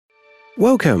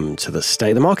Welcome to the State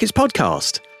of the Markets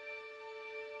podcast.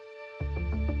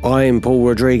 I'm Paul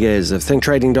Rodriguez of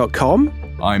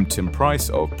ThinkTrading.com. I'm Tim Price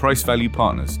of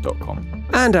PriceValuePartners.com.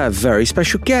 And our very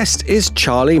special guest is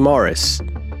Charlie Morris.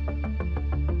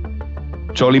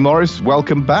 Charlie Morris,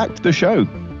 welcome back to the show.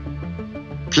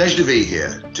 Pleasure to be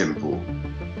here, Tim Paul.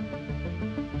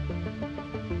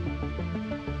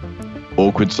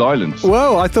 Awkward silence.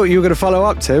 Well, I thought you were going to follow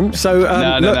up, Tim. So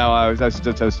No. I was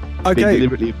being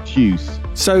deliberately obtuse.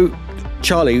 So,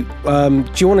 Charlie, do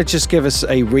you want to just give us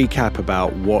a recap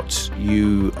about what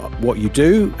you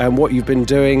do and what you've been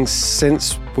doing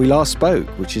since we last spoke,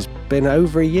 which has been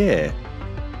over a year?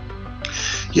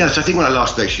 Yes, I think when I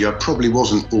last spoke to you, I probably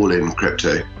wasn't all in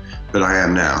crypto, but I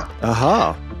am now.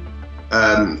 Aha.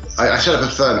 I set up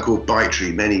a firm called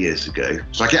ByteTree many years ago.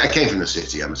 So I came from the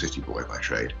city. I'm a city boy by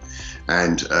trade,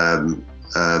 and set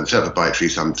up a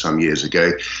ByteTree some years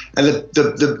ago. And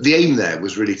the aim there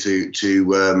was really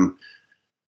to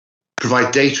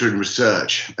provide data and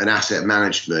research and asset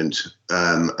management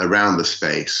around the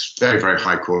space, very, very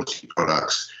high quality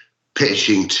products,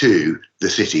 pitching to the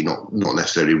city, not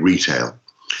necessarily retail.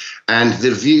 And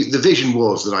the vision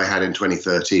was that I had in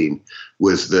 2013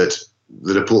 was that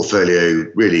a portfolio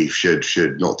really should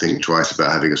not think twice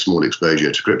about having a small exposure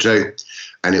to crypto,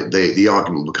 and the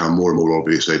argument will become more and more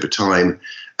obvious over time.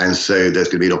 And so there's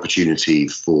going to be an opportunity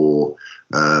for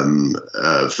companies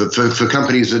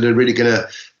that are really going to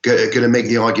make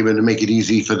the argument and make it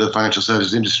easy for the financial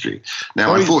services industry.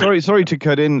 Now, sorry to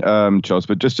cut in, Charles,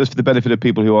 but just for the benefit of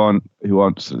people who aren't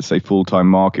let's say full-time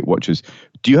market watchers,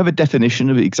 do you have a definition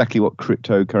of exactly what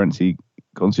cryptocurrency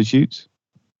constitutes?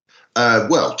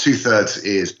 Well, 2/3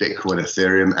 is Bitcoin,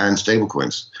 Ethereum, and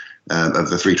stablecoins of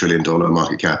the $3 trillion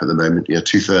market cap at the moment.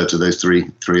 2/3 of those three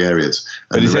areas.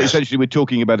 But essentially, we're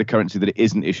talking about a currency that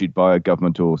isn't issued by a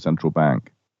government or central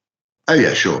bank. Oh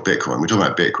yeah, sure, Bitcoin. We're talking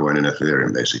about Bitcoin and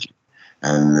Ethereum basically,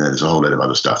 and there's a whole lot of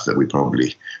other stuff that we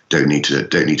probably don't need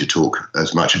to talk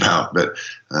as much about, but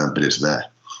it's there.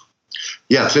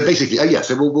 Yeah, so basically,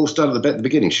 so we'll start at the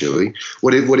beginning, shall we?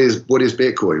 What is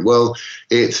Bitcoin? Well,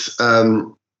 it's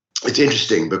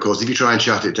interesting because if you try and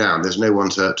shut it down, there's no one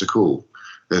to call.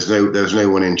 There's no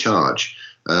one in charge.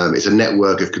 It's a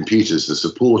network of computers that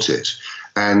support it,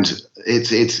 and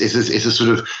it's a sort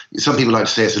of, some people like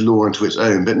to say it's a law unto its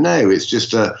own, but no, it's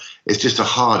just a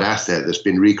hard asset that's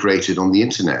been recreated on the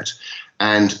internet.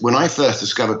 And when I first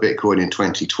discovered Bitcoin in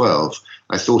 2012,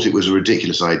 I thought it was a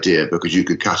ridiculous idea because you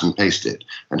could cut and paste it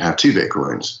and have two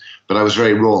Bitcoins. But I was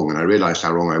very wrong, and I realized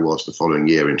how wrong I was the following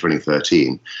year in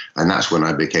 2013. And that's when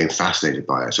I became fascinated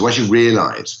by it. So once you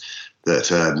realize that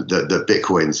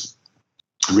Bitcoins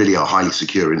really are highly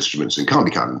secure instruments and can't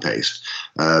be cut and paste,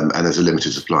 and there's a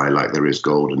limited supply like there is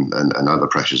gold and other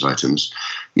precious items,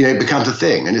 it becomes a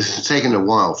thing. And it's taken a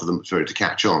while for it to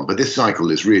catch on. But this cycle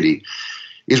is really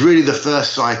the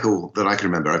first cycle that I can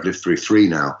remember. I've lived through three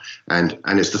now, and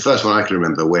it's the first one I can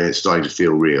remember when it's starting to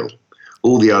feel real.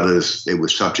 All the others, it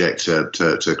was subject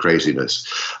to craziness.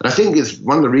 And I think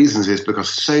one of the reasons is because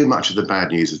so much of the bad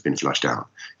news has been flushed out.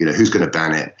 Who's going to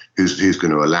ban it? Who's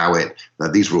going to allow it?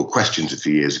 These were all questions a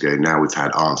few years ago. Now we've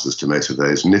had answers to most of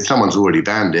those. And if someone's already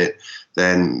banned it,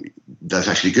 then that's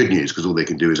actually good news because all they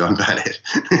can do is unban it.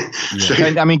 Yeah. So,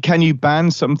 can you ban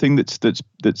something that's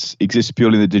exists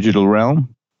purely in the digital realm?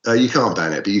 You can't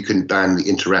ban it, but you can ban the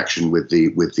interaction with the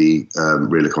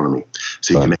real economy.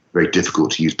 So you can make it very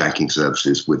difficult to use banking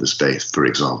services with the state, for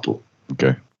example.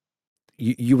 Okay.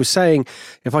 You were saying,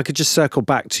 if I could just circle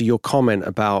back to your comment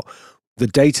about the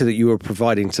data that you were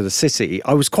providing to the city,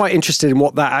 I was quite interested in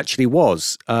what that actually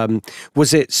was.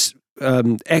 Was it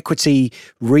equity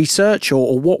research,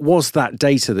 or what was that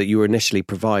data that you were initially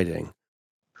providing?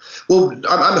 Well,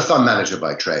 I'm a fund manager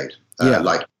by trade.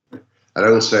 And I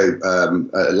also,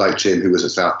 like Tim, who was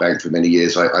at South Bank for many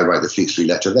years, I write the Fleet Street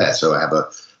Letter there. So I have a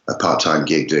part-time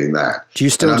gig doing that. Do you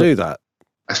still do that?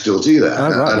 I still do that. Oh,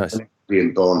 right, nice.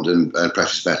 In bond and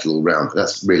precious metal all round.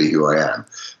 That's really who I am,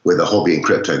 with a hobby in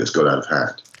crypto that's got out of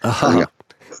hand. Uh-huh. I think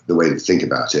that's the way to think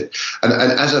about it. And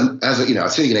as a I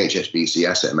was sitting in HSBC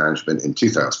Asset Management in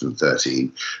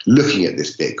 2013, looking at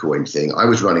this Bitcoin thing. I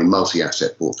was running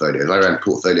multi-asset portfolios. I ran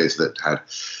portfolios that had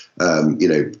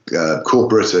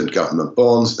corporate and government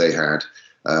bonds. They had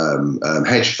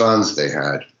hedge funds. They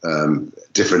had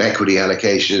different equity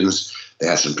allocations. They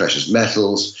had some precious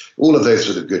metals, all of those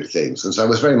sort of good things. And so I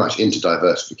was very much into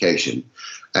diversification,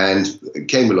 and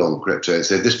came along crypto and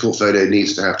said, this portfolio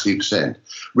needs to have 2%,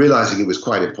 realizing it was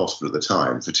quite impossible at the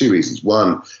time for two reasons.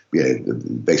 One,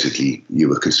 basically you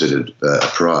were considered a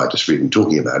pariah just for even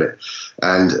talking about it.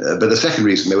 But the second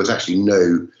reason, there was actually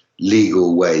no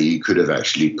legal way you could have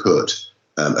actually put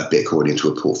a Bitcoin into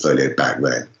a portfolio back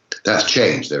then. That's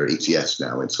changed. There are ETFs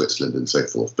now in Switzerland and so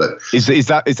forth. But is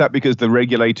that because the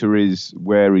regulator is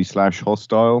wary /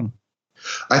 hostile?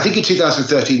 I think in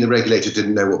 2013 the regulator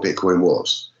didn't know what Bitcoin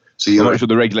was. So I'm not sure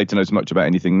the regulator knows much about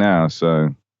anything now. So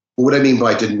what I mean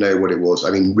by didn't know what it was,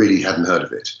 I mean really hadn't heard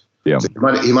of it. Yeah. So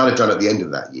he might have done at the end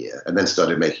of that year and then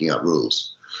started making up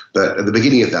rules. But at the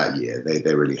beginning of that year,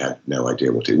 they really had no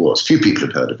idea what it was. Few people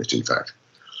had heard of it, in fact.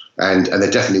 And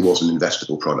there definitely was an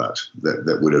investable product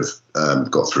that would have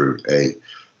got through a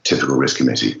typical risk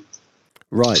committee.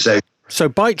 Right. So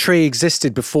ByteTree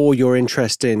existed before your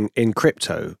interest in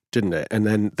crypto, didn't it? And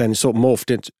then sort of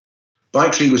morphed into...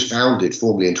 ByteTree was founded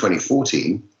formally in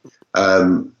 2014,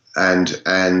 and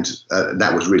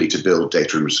that was really to build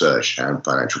data and research and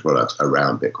financial products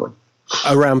around Bitcoin.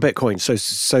 Around Bitcoin.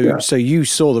 So you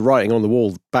saw the writing on the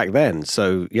wall back then.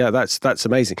 So yeah, that's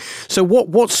amazing. So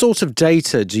what sort of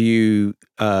data do you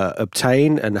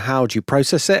obtain, and how do you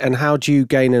process it, and how do you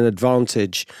gain an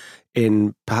advantage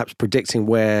in perhaps predicting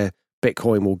where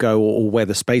Bitcoin will go or where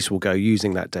the space will go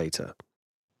using that data?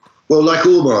 Well, like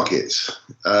all markets,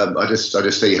 I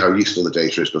just say how useful the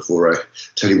data is before I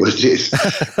tell you what it is.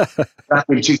 Back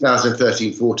in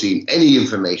 2013-14, any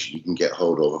information you can get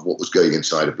hold of what was going on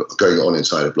inside a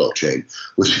blockchain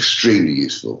was extremely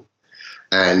useful.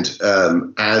 And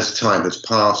as time has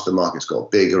passed, the market's got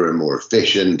bigger and more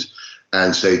efficient,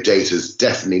 and so data's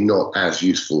definitely not as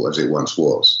useful as it once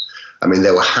was. I mean,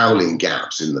 there were howling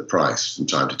gaps in the price from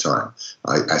time to time,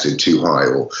 as in too high,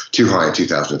 or too high in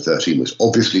 2013 was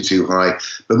obviously too high.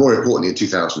 But more importantly, in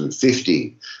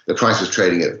 2015, the price was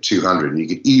trading at 200, and you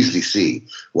could easily see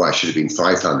why it should have been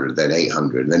 500, then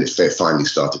 800, and then it finally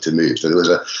started to move. So there was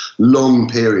a long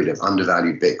period of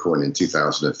undervalued Bitcoin in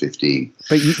 2015.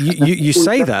 But you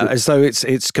say that as though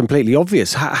it's completely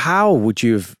obvious. How would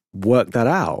you have worked that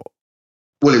out?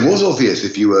 Well, it was obvious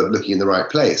if you were looking in the right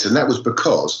place, and that was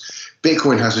because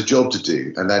Bitcoin has a job to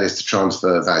do, and that is to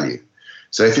transfer value.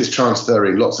 So if it's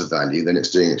transferring lots of value, then it's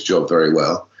doing its job very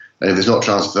well. And if it's not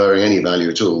transferring any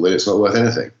value at all, then it's not worth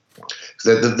anything.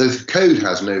 So the code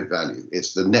has no value.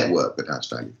 It's the network that has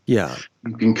value. Yeah.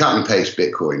 You can cut and paste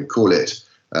Bitcoin, call it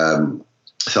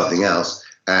something else,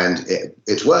 and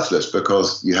it's worthless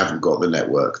because you haven't got the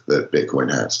network that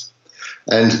Bitcoin has.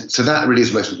 And so that really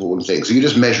is the most important thing. So you're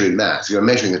just measuring that. So you're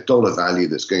measuring the dollar value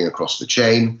that's going across the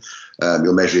chain.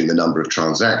 You're measuring the number of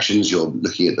transactions. You're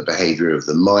looking at the behavior of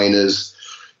the miners.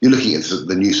 You're looking at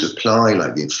the new supply,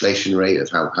 like the inflation rate of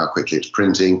how quickly it's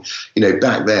printing.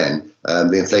 Back then,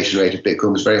 the inflation rate of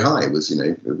Bitcoin was very high. It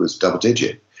was double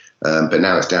digit. But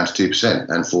now it's down to 2%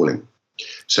 and falling.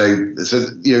 So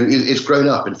it's grown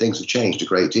up and things have changed a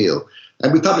great deal.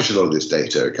 And we publish a lot of this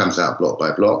data. It comes out block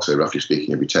by block. So roughly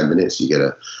speaking, every 10 minutes, you get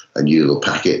a new little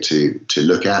packet to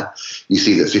look at. You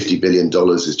see that $50 billion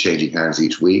is changing hands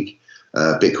each week.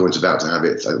 Bitcoin's about to have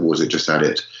its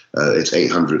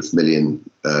 800th million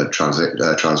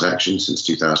transactions since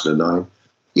 2009.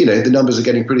 The numbers are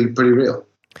getting pretty real.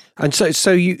 And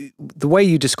so the way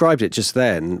you described it just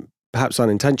then, perhaps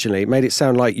unintentionally, it made it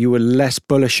sound like you were less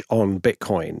bullish on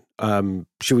Bitcoin.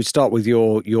 Should we start with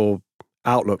your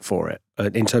outlook for it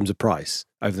in terms of price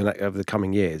over the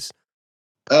coming years?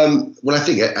 Well, I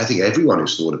think everyone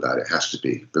who's thought about it has to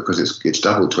be, because it's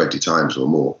doubled 20 times or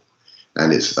more,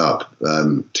 and it's up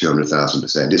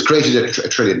 200,000%. It's created a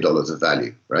 $1 trillion of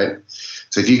value, right?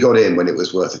 So if you got in when it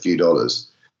was worth a few dollars,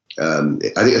 I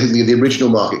think the original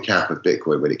market cap of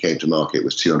Bitcoin when it came to market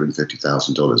was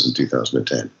 $250,000 in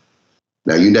 2010.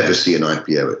 Now, you never see an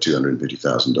IPO at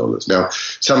 $250,000. Now,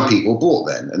 some people bought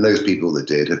then, and those people that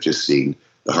did have just seen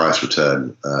the highest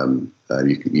return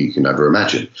you can ever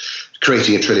imagine,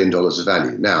 creating $1 trillion of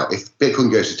value. Now, if Bitcoin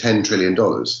goes to $10 trillion,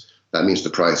 that means the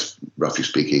price, roughly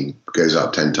speaking, goes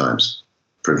up 10 times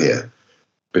from here.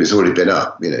 But it's already been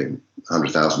up,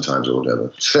 100,000 times or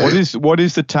whatever. So, what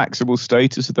is the taxable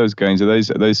status of those gains? Are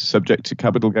those subject to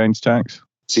capital gains tax?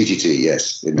 CGT,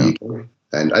 yes, in the UK.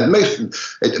 And I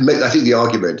think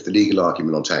the legal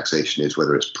argument on taxation is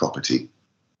whether it's property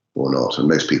or not. And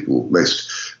most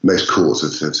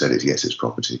courts have said it, yes, it's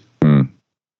property.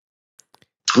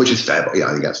 Which is fair, but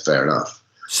I think that's fair enough.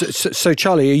 So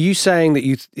Charlie, are you saying that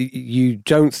you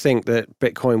don't think that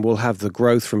Bitcoin will have the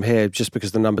growth from here just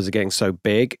because the numbers are getting so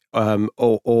big,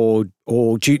 or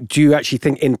do you actually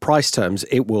think in price terms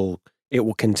it will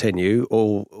continue,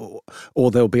 or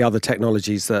there'll be other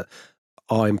technologies that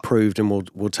are improved and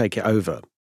will take it over?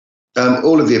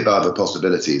 All of the above are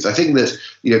possibilities. I think that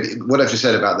what I've just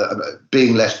said about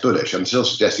being less bullish, I'm still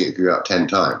suggesting it could go up 10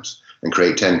 times and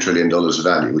create $10 trillion of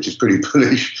value, which is pretty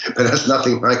bullish, but that's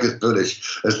nothing like as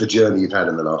bullish as the journey you've had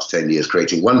in the last 10 years,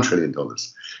 creating $1 trillion.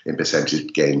 in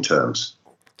percentage gain terms,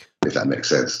 if that makes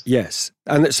sense. Yes.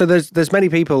 And so there's many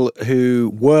people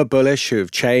who were bullish who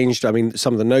have changed. I mean,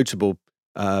 some of the notable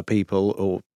people,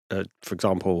 or for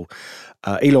example,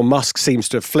 Elon Musk seems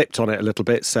to have flipped on it a little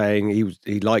bit, saying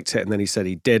he liked it and then he said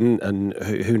he didn't, and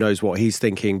who knows what he's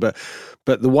thinking. But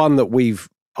the one that we've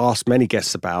asked many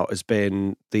guests about has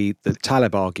been the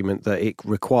Taleb argument that it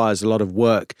requires a lot of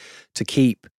work to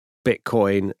keep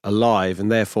Bitcoin alive,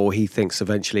 and therefore he thinks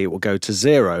eventually it will go to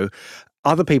zero.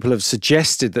 Other people have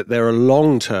suggested that there are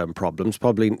long-term problems,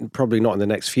 probably not in the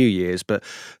next few years, but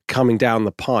coming down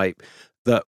the pipe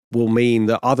that will mean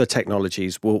that other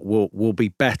technologies will be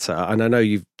better. And I know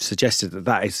you've suggested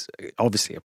that is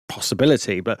obviously a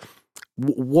possibility, but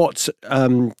what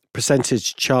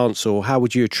percentage chance, or how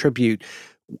would you attribute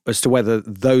as to whether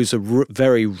those are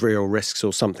very real risks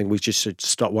or something we just should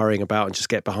stop worrying about and just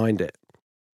get behind it?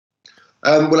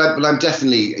 Well, I'm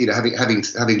definitely,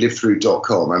 having lived through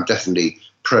 .com, I'm definitely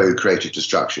pro creative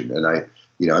destruction, and I'm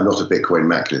not a Bitcoin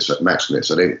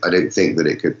maximalist. I don't think that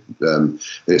it could, that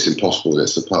it's impossible that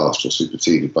it's surpassed or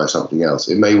superseded by something else.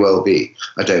 It may well be.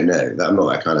 I don't know. I'm not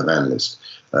that kind of analyst.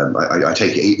 I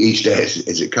take it each day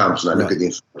as it comes, and I look at the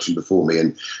information before me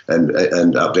and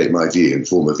update my view and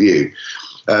form a view.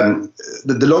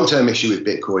 The long-term issue with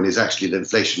Bitcoin is actually the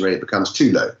inflation rate becomes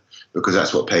too low, because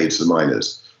that's what pays the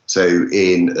miners. So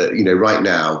right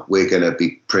now we're going to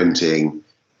be printing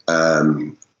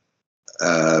 $50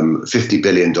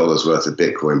 billion worth of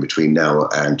Bitcoin between now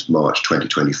and March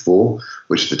 2024,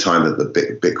 which is the time that the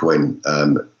Bitcoin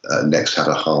next have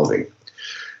a halving.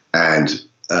 And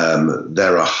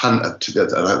there are I had to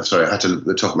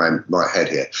the top of my head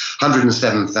here,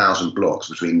 107,000 blocks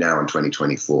between now and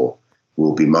 2024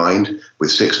 will be mined,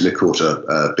 with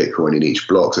 6.25 Bitcoin in each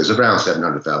block. So it's around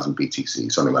 700,000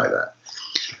 BTC, something like that,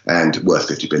 and worth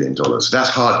 $50 billion. So that's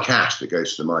hard cash that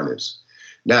goes to the miners.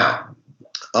 Now,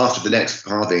 after the next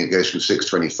halving, it goes from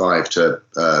 625 to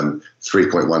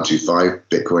 3.125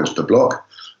 Bitcoins per block,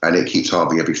 and it keeps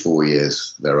halving every 4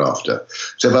 years thereafter.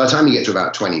 So by the time you get to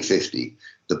about 2050,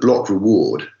 the block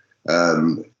reward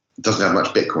doesn't have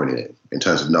much Bitcoin in it in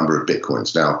terms of number of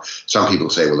Bitcoins. Now, some people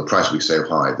say, well, the price will be so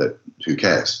high that who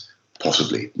cares?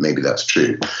 Possibly, maybe that's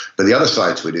true. But the other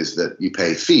side to it is that you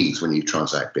pay fees when you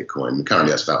transact Bitcoin. And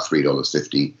currently, that's about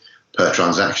 $3.50 per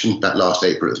transaction. That last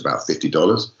April, it was about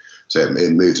 $50. So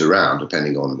it moves around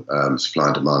depending on supply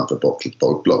and demand for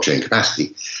blockchain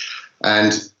capacity.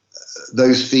 And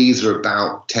those fees are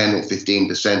about 10 or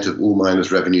 15% of all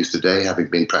miners' revenues today, having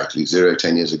been practically zero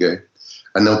 10 years ago.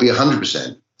 And they'll be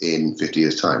 100% in 50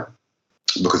 years' time,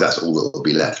 because that's all that will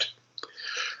be left.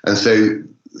 And so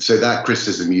that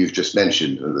criticism you've just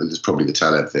mentioned is probably the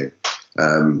Taleb thing,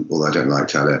 although I don't like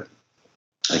Taleb.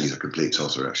 I think he's a complete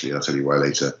tosser, actually. I'll tell you why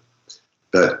later.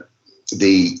 But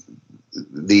the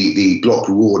block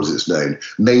reward, as it's known,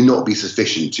 may not be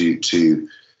sufficient to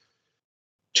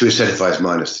incentivize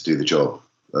miners to do the job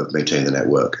of maintaining the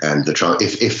network. And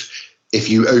if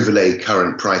you overlay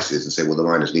current prices and say, well, the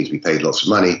miners need to be paid lots of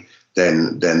money,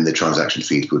 then the transaction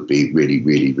fees would be really,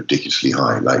 really ridiculously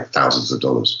high, like thousands of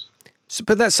dollars. So,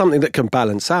 but that's something that can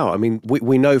balance out. I mean,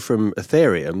 we know from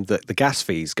Ethereum that the gas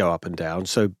fees go up and down.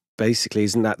 So basically,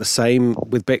 isn't that the same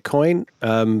with Bitcoin?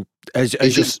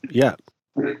 Yeah.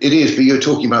 It is, but you're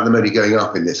talking about them only going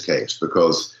up in this case,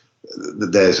 because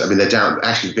they're down.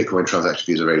 Actually, Bitcoin transaction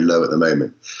fees are very low at the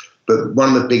moment. But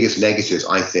one of the biggest negatives,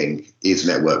 I think, is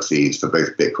network fees for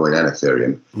both Bitcoin and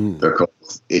Ethereum,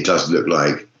 because it does look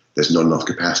like there's not enough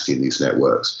capacity in these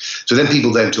networks. So then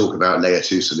people then talk about layer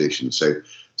 2 solutions.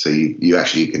 So you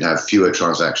actually can have fewer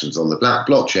transactions on the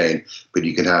blockchain, but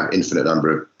you can have infinite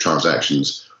number of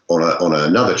transactions on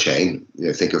another chain.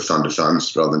 Think of fund of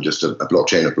funds rather than just a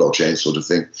blockchain sort of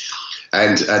thing.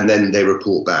 And then they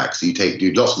report back. So you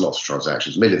do lots and lots of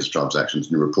transactions, millions of transactions,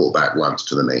 and you report back once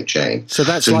to the main chain. So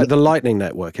that's like the Lightning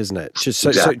Network, isn't it?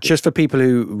 Exactly. So just for people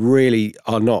who really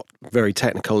are not very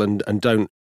technical and don't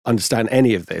understand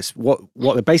any of this, what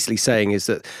they're basically saying is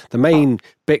that the main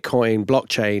Bitcoin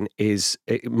blockchain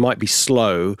it might be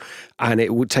slow, and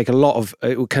it would take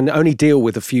it can only deal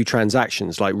with a few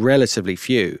transactions, like relatively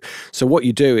few. So what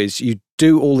you do is you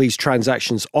do all these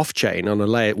transactions off chain on a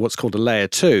layer, what's called a layer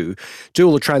 2, do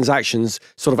all the transactions,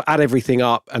 sort of add everything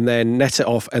up and then net it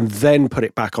off and then put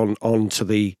it back onto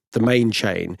the main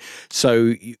chain.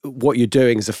 So what you're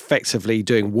doing is effectively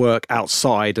doing work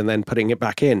outside and then putting it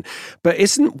back in. But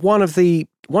isn't one of the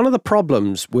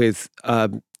problems with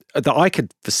that I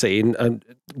could foresee and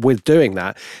with doing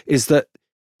that is that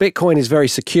Bitcoin is very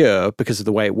secure because of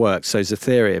the way it works. So is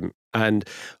Ethereum. And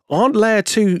aren't layer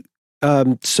 2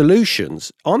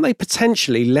 solutions, aren't they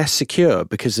potentially less secure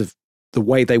because of the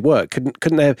way they work?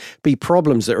 Couldn't there be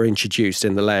problems that are introduced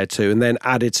in the layer 2 and then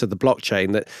added to the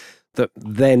blockchain that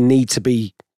then need to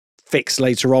be fixed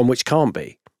later on, which can't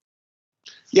be?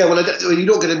 Yeah, well, you're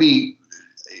not going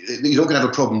to have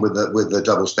a problem with the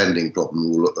double spending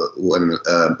problem or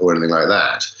anything like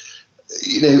that.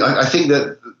 I think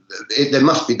that there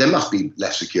must be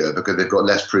less secure because they've got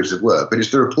less proofs of work. But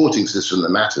it's the reporting system that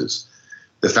matters.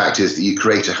 The fact is that you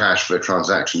create a hash for a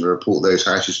transaction and report those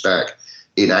hashes back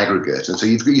in aggregate, and so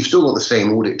you've still got the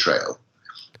same audit trail,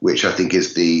 which I think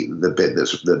is the bit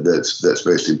that's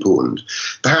most important.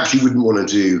 Perhaps you wouldn't want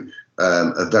to do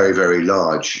a very, very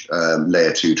large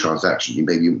layer 2 transaction. You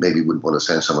maybe wouldn't want to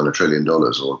send someone $1 trillion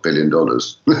or $1 billion,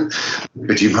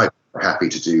 but you might be happy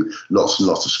to do lots and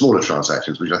lots of smaller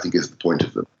transactions, which I think is the point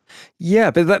of them. Yeah,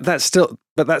 but that's still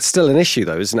an issue,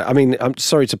 though, isn't it? I mean, I'm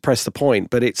sorry to press the point,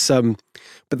 but it's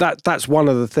but that's one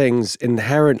of the things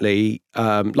inherently.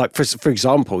 Like for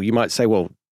example, you might say,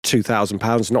 well,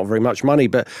 £2,000 not very much money,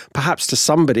 but perhaps to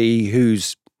somebody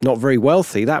who's not very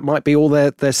wealthy, that might be all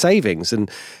their savings, and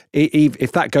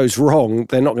if that goes wrong,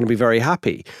 they're not going to be very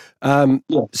happy.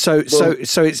 So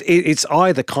it's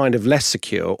either kind of less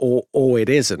secure or it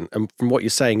isn't. And from what you're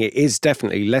saying, it is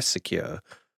definitely less secure.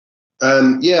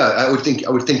 Yeah, I would think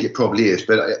it probably is,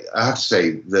 but I have to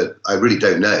say that I really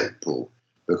don't know, Paul,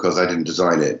 because I didn't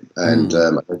design it and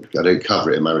I don't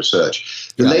cover it in my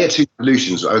research. The layer 2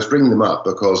 solutions, I was bringing them up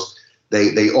because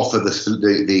they offer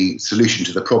the solution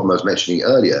to the problem I was mentioning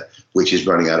earlier, which is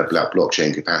running out of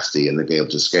blockchain capacity and they'll be able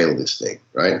to scale this thing,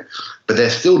 right? But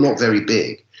they're still not very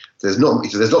big. There's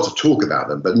lots of talk about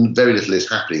them, but very little is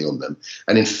happening on them.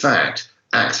 And in fact,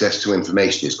 access to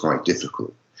information is quite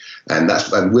difficult. And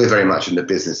we're very much in the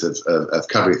business of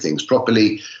covering things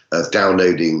properly, of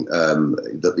downloading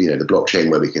the blockchain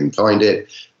where we can find it,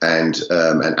 and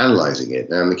analyzing it.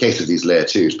 Now, in the case of these layer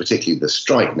 2s, particularly the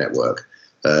Strike network,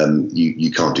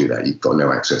 you can't do that. You've got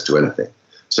no access to anything.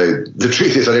 So the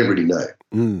truth is, I don't really know.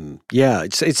 Yeah,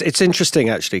 it's interesting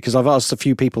actually, because I've asked a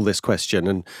few people this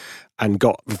question and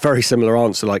got a very similar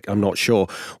answer. Like, I'm not sure.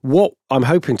 What I'm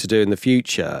hoping to do in the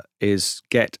future is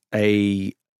get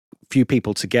a few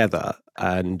people together,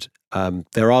 and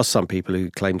there are some people who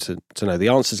claim to know the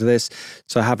answer to this.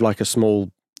 So have like a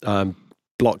small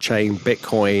blockchain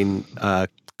Bitcoin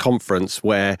conference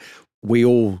where we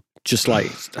all just like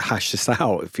hash this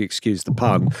out, if you excuse the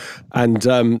pun, and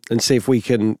see if we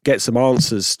can get some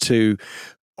answers to.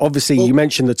 Obviously, you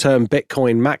mentioned the term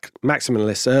Bitcoin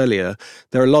maximalists earlier.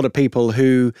 There are a lot of people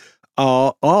who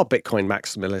are Bitcoin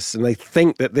maximalists, and they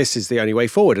think that this is the only way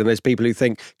forward. And there's people who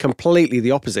think completely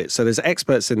the opposite. So there's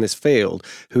experts in this field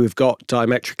who have got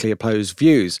diametrically opposed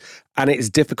views, and it's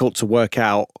difficult to work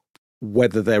out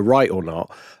whether they're right or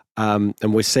not. And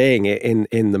we're seeing it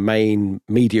in the main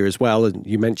media as well. And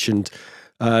you mentioned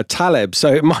Taleb,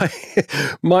 so it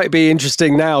might be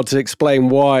interesting now to explain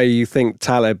why you think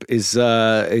Taleb is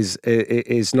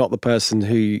not the person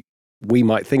who we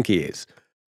might think he is.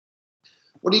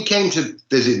 Well, he came to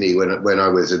visit me when I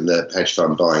was in the hedge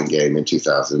fund buying game in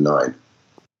 2009,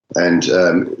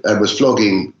 and was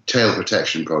flogging tail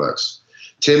protection products.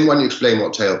 Tim, why don't you explain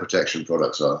what tail protection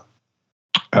products are?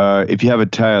 If you have a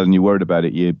tail and you're worried about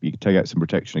it, you can take out some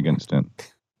protection against it,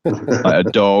 like a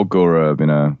dog or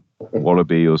a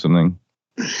wallaby or something.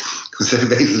 So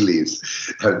basically, it's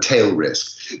tail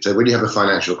risk. So when you have a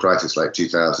financial crisis like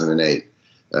 2008,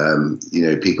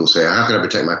 people say, "How can I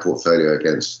protect my portfolio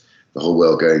against the whole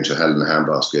world going to hell in a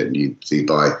handbasket?" And you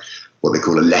buy what they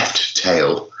call a left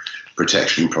tail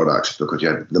protection product, because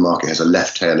the market has a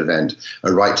left tail event,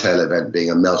 a right tail event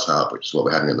being a melt up, which is what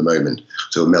we're having at the moment.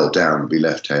 So a meltdown would be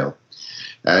left tail.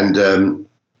 And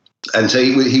so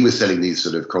he was selling these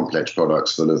sort of complex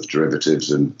products full of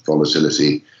derivatives and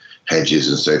volatility hedges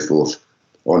and so forth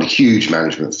on huge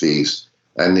management fees.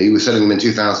 And he was selling them in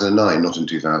 2009, not in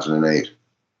 2008,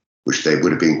 which they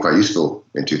would have been quite useful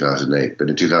in 2008. But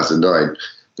in 2009,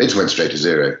 they just went straight to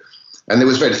zero. And there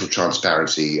was very little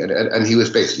transparency. And he was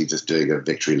basically just doing a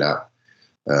victory lap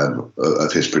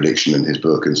of his prediction and his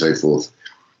book and so forth.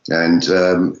 And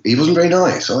he wasn't very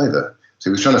nice either. So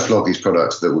he was trying to flog these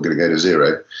products that were going to go to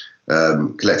zero,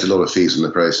 collect a lot of fees in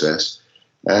the process,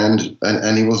 and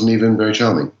he wasn't even very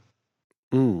charming.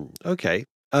 Okay.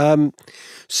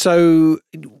 So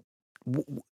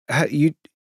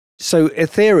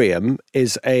Ethereum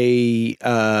is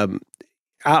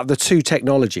out of the two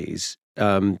technologies.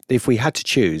 If we had to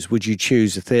choose, would you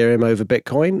choose Ethereum over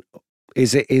Bitcoin?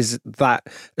 Is that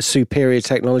a superior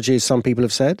technology, as some people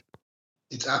have said?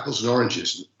 It's apples and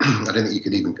oranges. I don't think you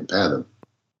could even compare them.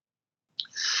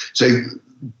 So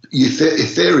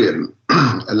Ethereum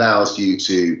allows you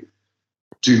to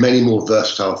do many more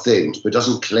versatile things, but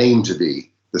doesn't claim to be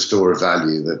the store of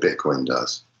value that Bitcoin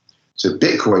does. So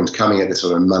Bitcoin's coming at this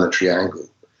on a monetary angle.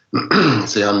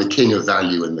 Say, I'm the king of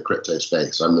value in the crypto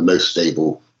space. I'm the most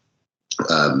stable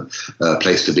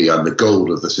place to be. I'm the gold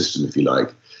of the system, if you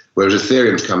like. Whereas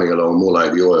Ethereum's coming along more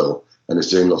like the oil and is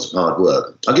doing lots of hard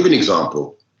work. I'll give you an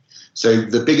example. So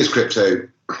the biggest crypto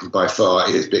by far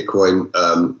is Bitcoin.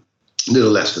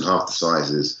 Little less than half the size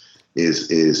is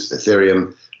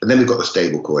Ethereum. And then we've got the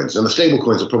stable coins. And the stable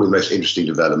coins are probably the most interesting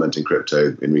development in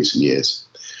crypto in recent years,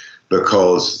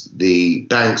 because the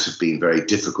banks have been very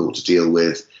difficult to deal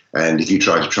with. And if you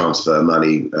try to transfer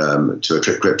money to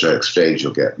a crypto exchange,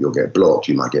 you'll get blocked.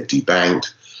 You might get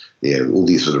debanked. All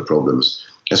these sort of problems.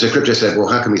 And so crypto said, well,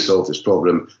 how can we solve this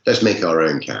problem? Let's make our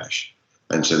own cash.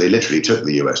 And so they literally took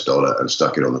the US dollar and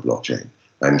stuck it on the blockchain.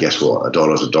 And guess what? A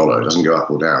dollar is a dollar. It doesn't go up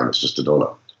or down. It's just a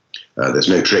dollar. There's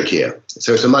no trick here.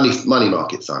 So it's a money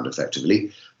market fund,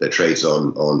 effectively, that trades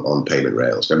on payment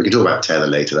rails. Now, we can talk about Tether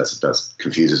later. That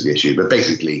confuses the issue. But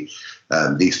basically,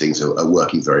 these things are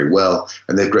working very well,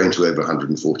 and they've grown to over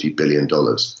 $140 billion.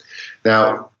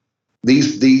 Now,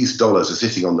 these dollars are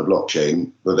sitting on the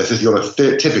blockchain. Well,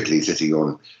 they're typically sitting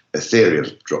on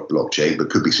Ethereum's blockchain, but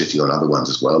could be sitting on other ones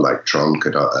as well, like Tron,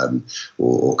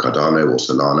 or Cardano, or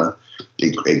Solana.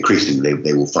 Increasingly,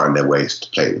 they will find their ways to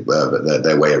play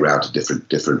their way around to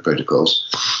different protocols.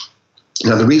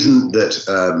 Now, the reason that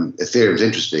Ethereum is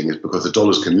interesting is because the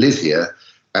dollars can live here,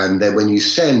 and then when you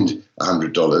send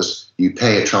 $100, you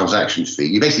pay a transaction fee.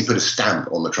 You basically put a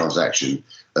stamp on the transaction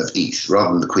of ETH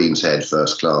rather than the Queen's Head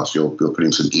first class. You're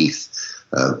putting some ETH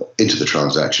into the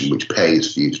transaction, which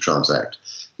pays for you to transact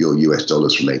your US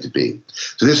dollars from A to B.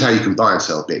 So this is how you can buy and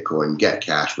sell Bitcoin, get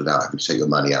cash without having to take your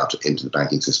money out into the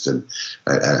banking system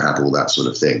and have all that sort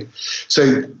of thing.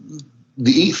 So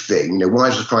the ETH thing, why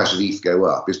does the price of ETH go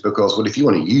up? Is because, well, if you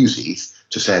want to use ETH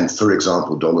to send, for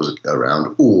example, dollars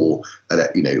around, or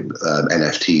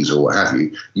NFTs or what have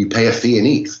you, you pay a fee in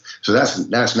ETH. So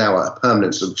that's now a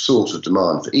permanent source of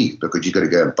demand for ETH, because you've got to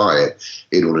go and buy it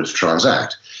in order to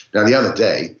transact. Now, the other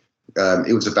day,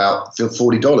 it was about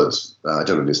 $40. I don't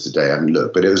know what it is today, I haven't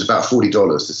looked, but it was about $40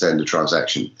 to send a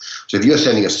transaction. So if you're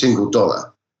sending a single dollar,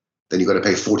 then you've got to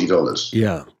pay $40.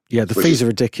 Yeah, the fees are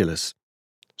ridiculous.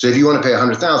 So if you want to pay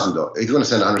 $100,000, if you want to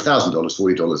send $100,000,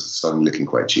 $40 is suddenly looking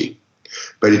quite cheap.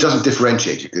 But it doesn't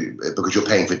differentiate you, because you're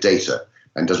paying for data,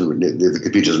 and the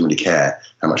computer doesn't really care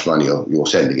how much money you're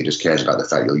sending. It just cares about the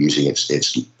fact you're using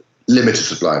its limited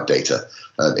supply of data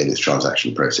in its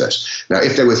transaction process. Now,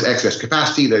 if there was excess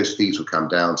capacity, those fees would come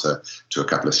down to a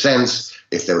couple of cents.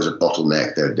 If there was a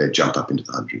bottleneck, they'd jump up into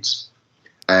the hundreds.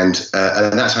 And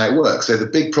that's how it works. So the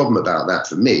big problem about that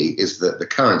for me is that the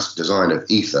current design of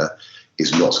Ether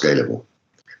is not scalable.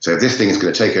 So if this thing is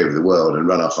going to take over the world and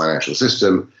run our financial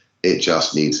system, it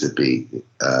just needs to be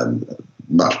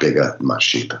much bigger, much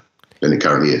cheaper than it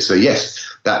currently is. So yes,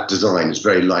 that design is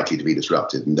very likely to be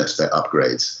disrupted unless their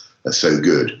upgrades are so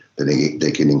good that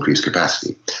they can increase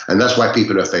capacity. And that's why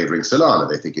people are favoring Solana.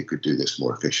 They think it could do this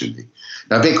more efficiently.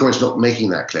 Now, Bitcoin's not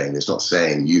making that claim. It's not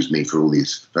saying, use me for all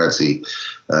these fancy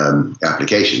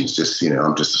applications. Just,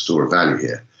 I'm just a store of value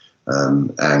here.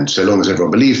 And so long as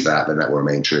everyone believes that, then that will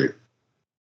remain true.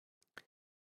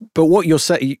 But what you're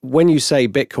saying, when you say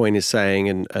Bitcoin is saying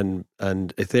and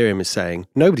Ethereum is saying,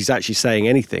 nobody's actually saying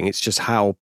anything. It's just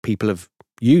how people have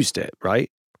used it,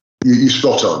 right? You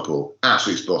spot on, Paul.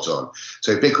 Absolutely spot on.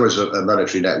 So Bitcoin is a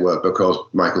monetary network because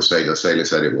Michael Saylor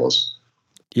said it was.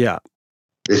 Yeah.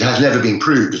 It has never been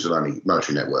proved as a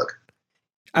monetary network.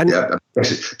 And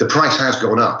the price has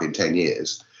gone up in 10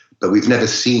 years, but we've never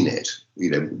seen it. We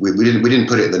didn't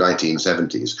put it in the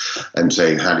 1970s and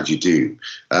say, how did you do?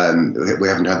 We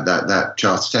haven't had that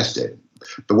chance to test it.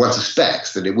 But one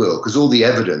suspects that it will, because all the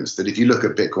evidence that if you look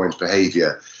at Bitcoin's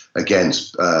behavior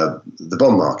against the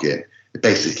bond market,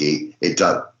 basically,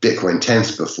 Bitcoin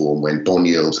tends to perform when bond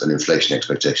yields and inflation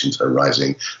expectations are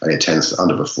rising, and it tends to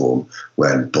underperform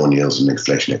when bond yields and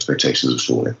inflation expectations are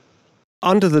falling.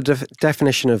 Under the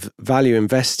definition of value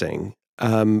investing,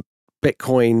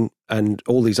 Bitcoin and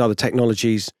all these other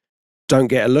technologies don't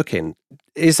get a look in.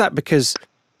 Is that because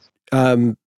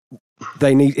it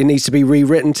needs to be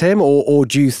rewritten, Tim, or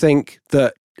do you think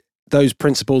that those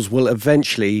principles will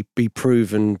eventually be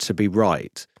proven to be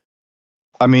right?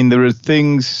 I mean, there are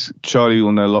things, Charlie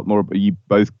will know a lot more about.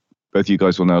 Both you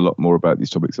guys will know a lot more about these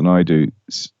topics than I do.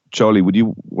 Charlie, would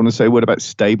you want to say a word about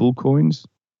stable coins?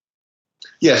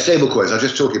 Yeah, stable coins. I was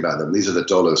just talking about them. These are the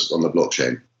dollars on the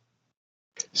blockchain.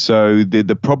 So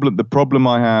the problem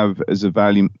I have as a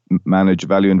value manager,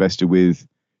 value investor with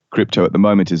crypto at the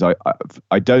moment is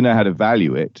I don't know how to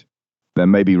value it There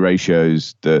may be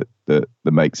ratios that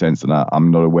make sense, and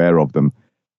I'm not aware of them.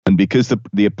 And because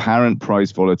the apparent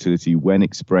price volatility when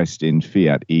expressed in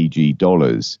fiat, e.g.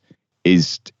 dollars,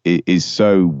 is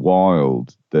so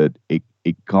wild that it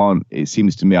can't, it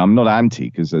seems to me, I'm not anti,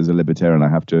 because as a libertarian I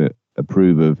have to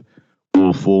approve of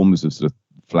all forms of sort of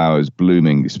flowers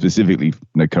blooming, specifically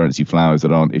currency flowers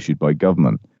that aren't issued by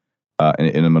government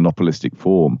in a monopolistic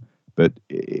form. But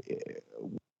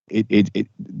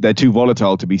they're too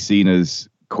volatile to be seen as,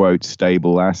 quote,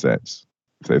 stable assets.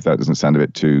 So if that doesn't sound a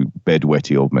bit too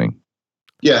bedwetty of me.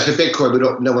 Yeah, so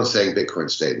Bitcoin, no one's saying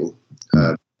Bitcoin's stable.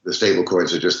 The stable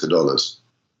coins are just the dollars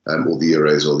or the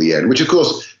euros or the yen, which of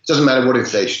course, it doesn't matter what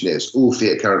inflation is. All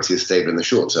fiat currency is stable in the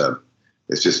short term.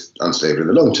 It's just unstable in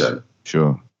the long term.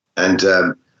 Sure. And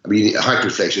I mean,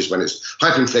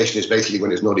 hyperinflation is basically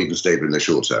when it's not even stable in the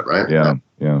short term, right? Yeah.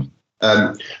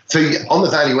 So on the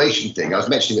valuation thing, I was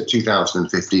mentioning that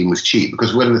 2015 was cheap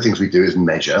because one of the things we do is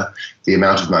measure the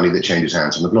amount of money that changes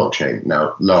hands on the blockchain.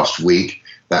 Now, last week,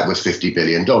 that was $50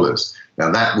 billion. Now,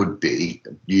 that would be,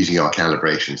 using our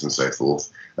calibrations and so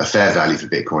forth, a fair value for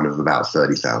Bitcoin of about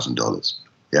 $30,000.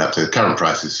 Yeah, so the current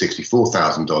price is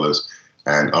 $64,000,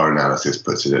 and our analysis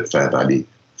puts it at fair value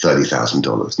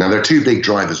 $30,000. Now, there are two big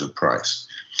drivers of price,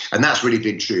 and that's really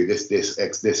been true. This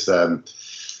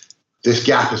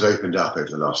gap has opened up over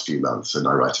the last few months, and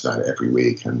I write about it every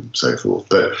week and so forth.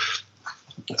 But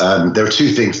there are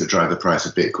two things that drive the price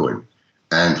of Bitcoin.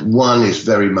 And one is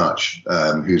very much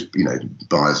who's,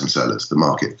 buyers and sellers, the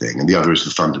market thing. And the other is the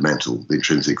fundamental, the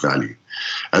intrinsic value.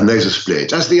 And those are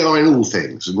split, as they are in all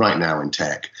things. And right now in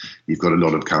tech, you've got a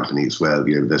lot of companies where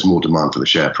there's more demand for the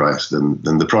share price than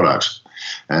the product.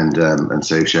 And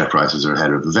so share prices are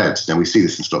ahead of events. Now, we see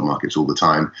this in stock markets all the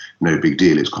time. No big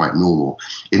deal. It's quite normal.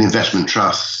 In investment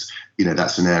trusts,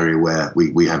 that's an area where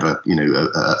we have a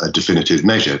definitive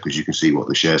measure, because you can see what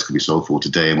the shares can be sold for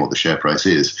today and what the share price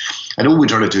is. And all we're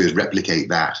trying to do is replicate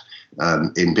that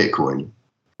in Bitcoin.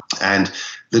 And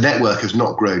the network has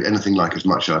not grown anything like as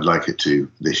much as I'd like it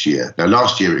to this year. Now,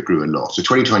 last year it grew a lot. So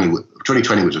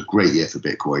 2020 was a great year for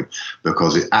Bitcoin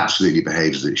because it absolutely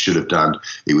behaved as it should have done.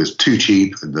 It was too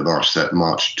cheap in the March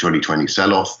 2020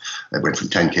 sell-off. It went from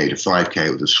 10K to 5K.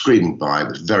 It was a screaming buy. It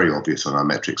was very obvious on our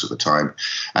metrics at the time.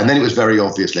 And then it was very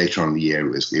obvious later on in the year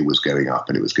it was going up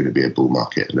and it was going to be a bull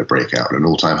market and a breakout and an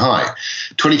all-time high.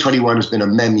 2021 has been a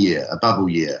meme year, a bubble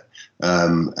year.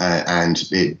 And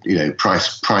it,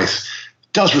 price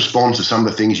does respond to some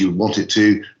of the things you would want it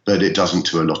to, but it doesn't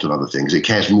to a lot of other things. It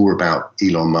cares more about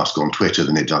Elon Musk on Twitter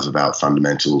than it does about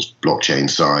fundamentals, blockchain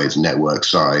size, network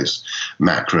size,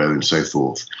 macro, and so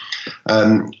forth.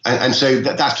 And so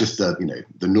that's just the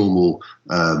normal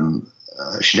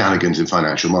shenanigans in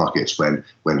financial markets when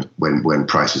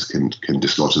prices can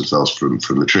dislodge themselves from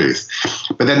the truth.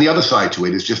 But then the other side to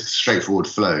it is just straightforward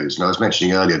flows. And I was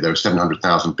mentioning earlier, there are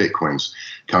 700,000 Bitcoins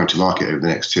coming to market over the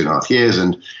next 2.5 years,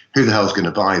 and who the hell is going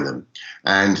to buy them?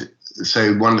 And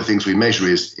so one of the things we measure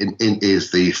is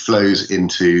the flows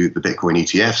into the Bitcoin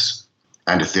ETFs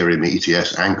and Ethereum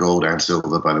ETFs and gold and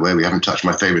silver, by the way. We haven't touched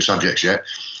my favorite subjects yet.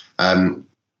 And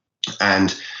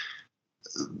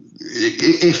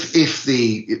if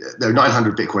there are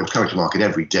 900 Bitcoins coming to market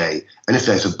every day, and if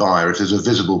there's a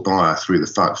visible buyer through the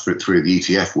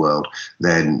ETF world,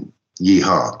 then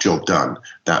yeehaw, job done.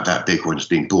 That Bitcoin is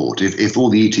being bought. If all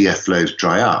the ETF flows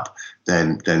dry up,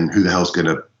 then who the hell's going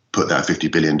to put that $50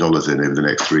 billion in over the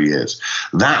next 3 years?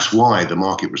 That's why the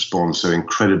market responds so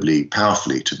incredibly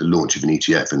powerfully to the launch of an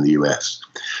ETF in the US,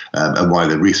 and why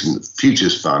the recent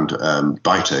futures fund,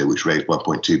 BITO, which raised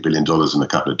 $1.2 billion in a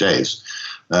couple of days,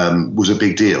 was a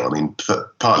big deal. I mean,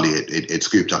 partly it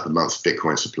scooped up a month's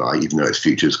Bitcoin supply, even though it's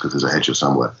futures because there's a hedge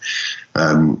somewhere,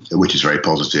 which is very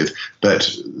positive.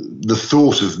 But the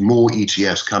thought of more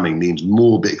ETFs coming means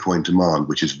more Bitcoin demand,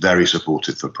 which is very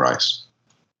supportive for price.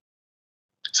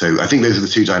 So I think those are the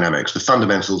two dynamics: the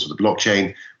fundamentals of the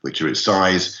blockchain, which are its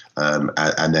size,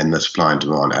 and then the supply and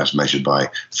demand as measured by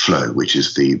flow, which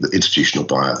is the institutional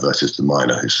buyer versus the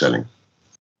miner who's selling.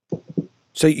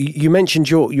 So you mentioned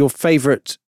your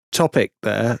favorite topic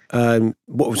there.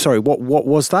 What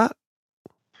was that?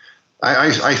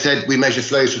 I said we measure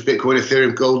flows for Bitcoin,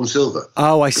 Ethereum, gold, and silver.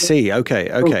 Oh, I see. Okay.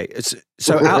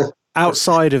 So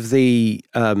outside of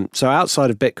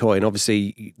Bitcoin,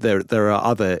 obviously there are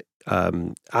other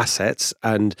assets,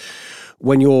 and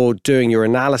when you're doing your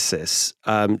analysis,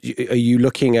 are you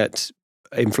looking at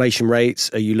inflation rates?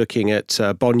 Are you looking at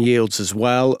bond yields as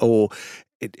well, or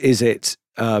is it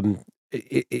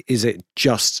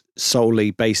just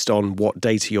solely based on what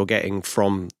data you're getting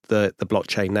from the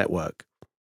blockchain network?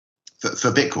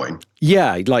 for Bitcoin.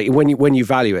 Yeah, like when you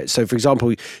value it. So, for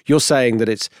example, you're saying that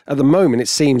it's at the moment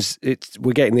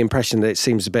we're getting the impression that it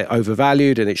seems a bit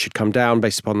overvalued and it should come down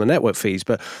based upon the network fees.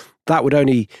 But that would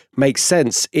only make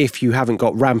sense if you haven't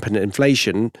got rampant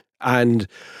inflation and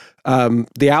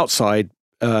the outside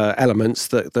elements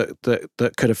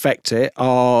that could affect it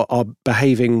are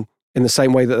behaving in the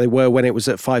same way that they were when it was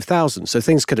at 5,000. So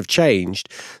things could have changed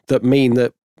that mean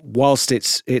that whilst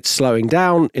it's slowing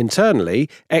down internally,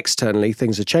 externally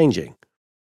things are changing.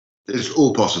 It's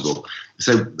all possible.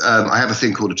 So I have a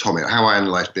thing called Atomic. How I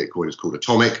analyze Bitcoin is called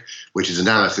Atomic, which is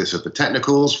analysis of the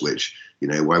technicals, which,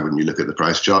 why wouldn't you look at the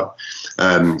price chart?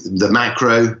 The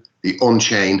macro, the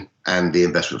on-chain, and the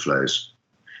investment flows.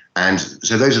 And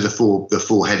so those are the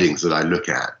four headings that I look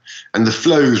at. And the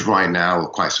flows right now are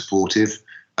quite supportive.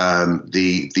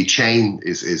 The chain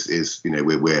is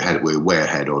we're way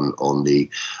ahead on the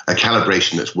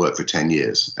calibration that's worked for 10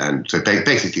 years. And so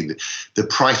basically the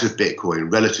price of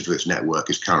Bitcoin relative to its network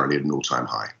is currently at an all-time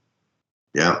high.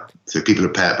 Yeah. So people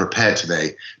are prepared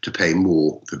today to pay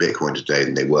more for Bitcoin today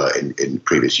than they were in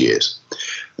previous years.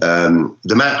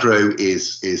 The macro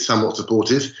is somewhat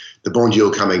supportive. The bond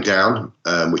yield coming down,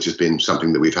 which has been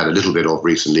something that we've had a little bit of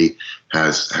recently,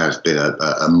 has been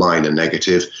a minor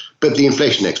negative. But the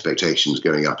inflation expectations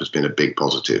going up has been a big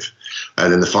positive.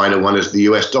 And then the final one is the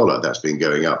US dollar. That's been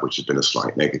going up, which has been a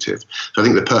slight negative. So I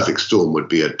think the perfect storm would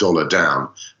be a dollar down,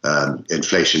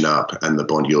 inflation up, and the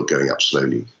bond yield going up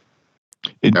slowly.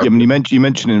 You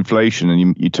mentioned inflation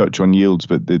and you touch on yields,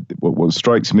 but what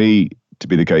strikes me to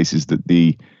be the case is that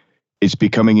it's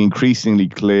becoming increasingly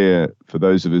clear for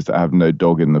those of us that have no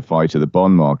dog in the fight of the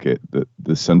bond market that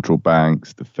the central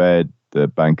banks, the Fed, the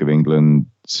Bank of England,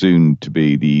 soon to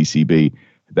be the ECB,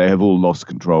 they have all lost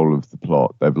control of the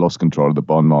plot. They've lost control of the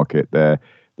bond market.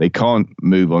 They can't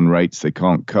move on rates. They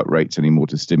can't cut rates anymore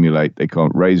to stimulate. They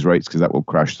can't raise rates because that will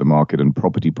crash the market and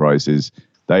property prices.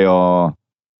 They are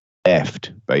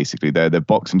effed, basically. They've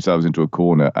boxed themselves into a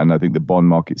corner, and I think the bond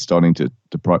market's starting to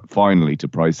finally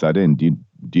price that in.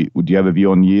 Would you have a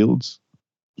view on yields?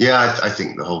 Yeah, I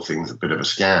think the whole thing's a bit of a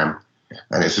scam,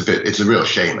 and it's a real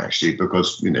shame actually,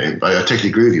 because I totally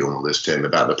agree with you on all this, Tim,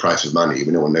 about the price of money.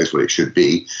 No one knows what it should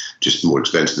be, just more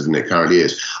expensive than it currently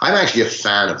is. I'm actually a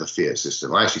fan of the fiat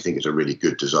system. I actually think it's a really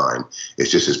good design.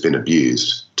 It's just it's been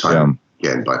abused time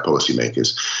again by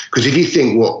policymakers. Because if you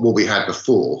think what we had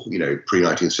before,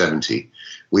 pre-1970,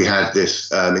 we had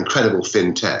this incredible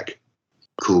fintech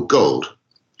called gold.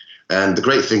 And the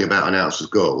great thing about an ounce of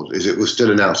gold is it was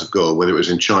still an ounce of gold, whether it was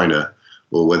in China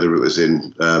or whether it was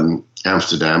in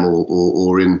Amsterdam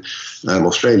or in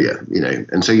Australia,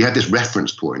 And so you had this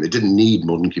reference point. It didn't need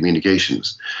modern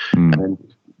communications. And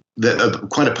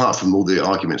quite apart from all the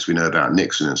arguments we know about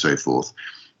Nixon and so forth,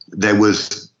 there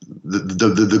was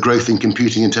the growth in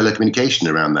computing and telecommunication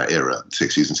around that era,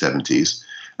 60s and 70s.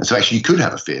 And so actually you could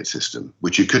have a fiat system,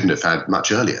 which you couldn't have had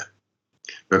much earlier.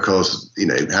 Because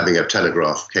having a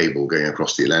telegraph cable going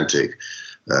across the Atlantic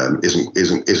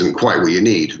isn't quite what you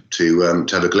need to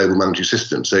have a global monetary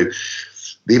system. So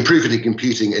the improvement in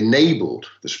computing enabled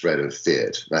the spread of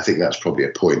fiat. And I think that's probably a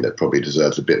point that probably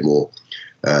deserves a bit more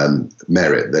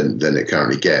merit than it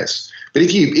currently gets. But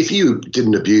if you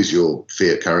didn't abuse your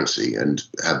fiat currency and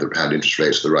had interest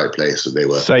rates at the right place, and they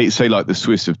were say like the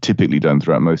Swiss have typically done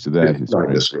throughout most of their history.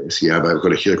 Like the Swiss, yeah, but I've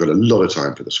got a lot of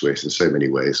time for the Swiss in so many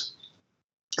ways.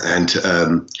 And,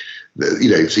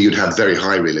 so you'd have very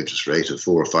high real interest rate of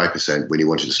 4 or 5% when you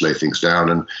wanted to slow things down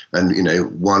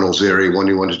and 1 or 0 when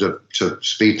you wanted to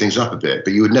speed things up a bit.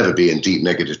 But you would never be in deep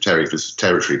negative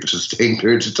territory for sustained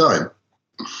periods of time.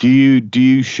 Do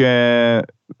you share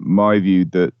my view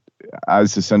that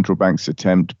as the central banks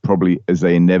attempt, probably as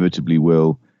they inevitably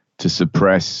will, to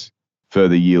suppress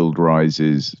further yield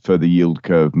rises, further yield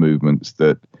curve movements,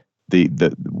 that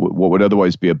what would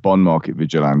otherwise be a bond market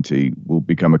vigilante will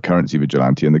become a currency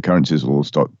vigilante, and the currencies will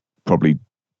start probably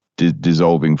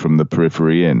dissolving from the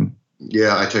periphery in?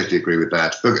 Yeah, I totally agree with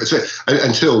that. So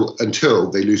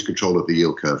until they lose control of the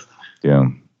yield curve,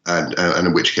 and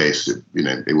in which case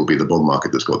it will be the bond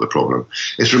market that's got the problem.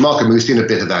 It's remarkable. We've seen a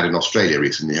bit of that in Australia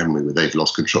recently, haven't we? Where they've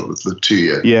lost control of the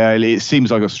 2-year. Yeah, it seems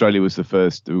like Australia was the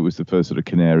first. It was the first sort of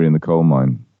canary in the coal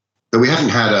mine. But we haven't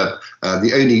had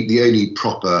the only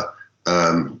proper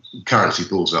currency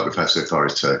balls up we've had so far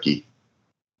is Turkey,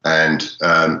 and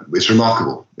it's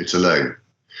remarkable. It's alone.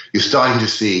 You're starting to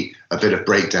see a bit of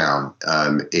breakdown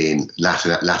in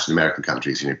Latin American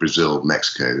countries, Brazil,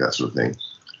 Mexico, that sort of thing.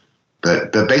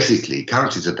 But basically,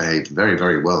 currencies have behaved very,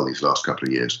 very well these last couple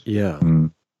of years. Yeah.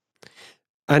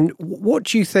 And what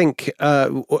do you think,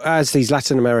 as these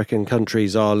Latin American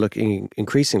countries are looking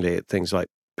increasingly at things like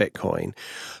Bitcoin,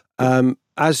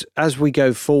 As we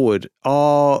go forward,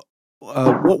 what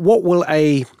will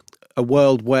a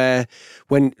world where,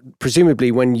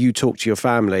 presumably when you talk to your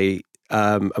family,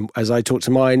 as I talk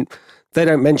to mine, they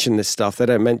don't mention this stuff.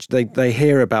 They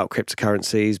hear about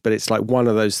cryptocurrencies, but it's like one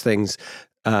of those things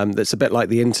that's a bit like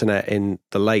the internet in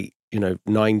the late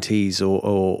 90s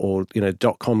or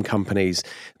 .com companies in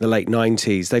the late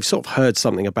 90s. They've sort of heard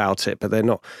something about it, but they're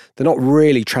not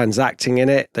really transacting in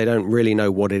it. They don't really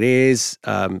know what it is.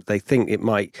 They think it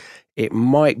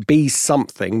might be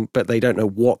something, but they don't know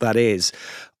what that is.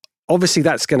 Obviously,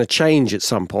 that's going to change at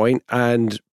some point,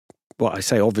 and well, I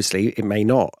say obviously, it may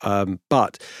not,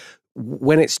 but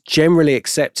when it's generally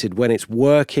accepted, when it's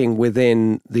working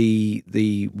within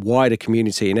the wider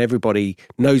community and everybody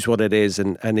knows what it is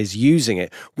and is using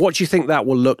it, what do you think that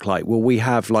will look like? Will we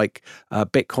have like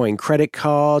Bitcoin credit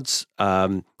cards?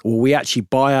 Will we actually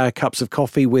buy our cups of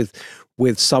coffee with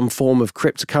some form of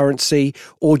cryptocurrency?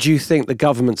 Or do you think the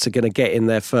governments are going to get in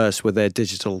there first with their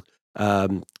digital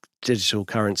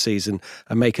currencies and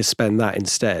make us spend that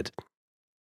instead?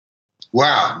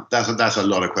 Wow, that's a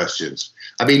lot of questions.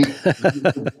 I mean,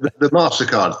 the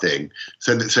MasterCard thing,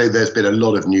 so there's been a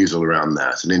lot of news all around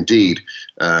that. And indeed,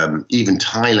 even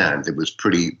Thailand, it was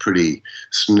pretty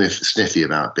sniffy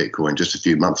about Bitcoin just a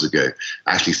few months ago,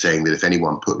 actually saying that if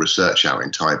anyone put research out in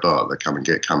Thai baht, they'd come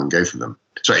and go for them.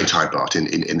 Sorry, in Thai baht,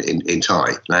 in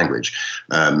Thai language.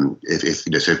 If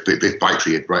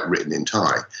Bytree had written in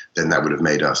Thai, then that would have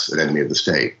made us an enemy of the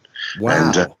state.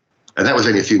 Wow. And that was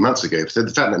only a few months ago. So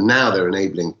the fact that now they're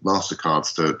enabling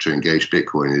MasterCards to engage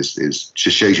Bitcoin is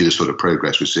just shows you the sort of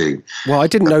progress we're seeing. Well, I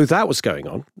didn't know that was going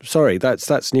on. Sorry,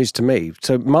 that's news to me.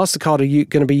 So MasterCard, are you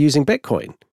going to be using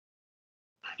Bitcoin?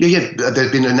 Yeah.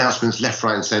 There's been announcements left,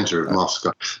 right, and centre of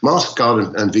MasterCard.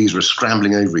 MasterCard and Visa are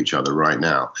scrambling over each other right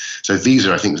now. So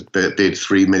Visa, I think, bid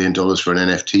 $3 million for an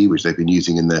NFT, which they've been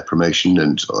using in their promotion,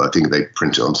 and I think they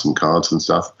print it on some cards and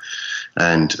stuff.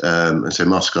 And so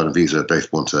MasterCard and Visa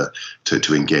both want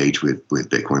to engage with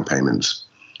Bitcoin payments.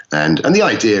 And the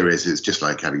idea is it's just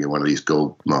like having one of these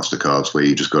gold MasterCards where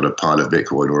you just got a pile of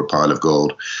Bitcoin or a pile of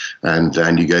gold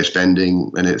and you go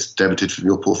spending and it's debited from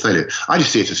your portfolio. I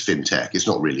just see it as fintech. It's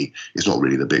not really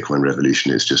the Bitcoin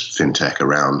revolution. It's just fintech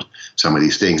around some of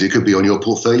these things. It could be on your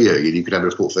portfolio. You could have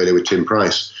a portfolio with Tim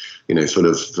Price, full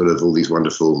of all these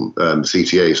wonderful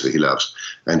CTAs that he loves,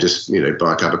 and just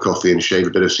buy a cup of coffee and shave a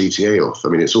bit of CTA off. I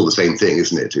mean, it's all the same thing,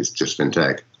 isn't it? It's just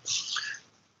fintech.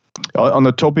 On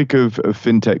the topic of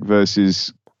fintech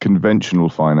versus conventional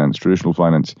finance, traditional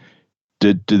finance,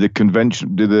 do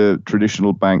the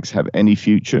traditional banks have any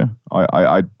future?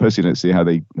 I personally don't see how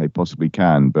they possibly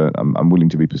can, but I'm willing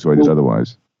to be persuaded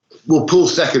otherwise. Well,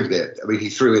 Paul's second bit, I mean, he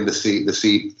threw in the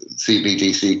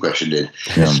CBDC question in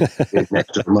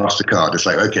next to the MasterCard. It's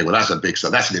like, okay, well, that's a big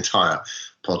stuff. That's an entire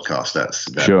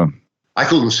podcast. Sure. I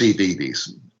call them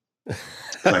CBeebies.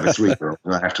 I have a 3-year-old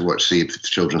and I have to watch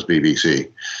children's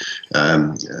BBC.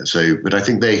 But I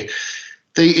think they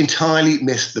entirely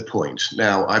missed the point.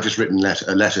 Now, I've just written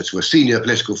a letter to a senior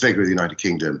political figure of the United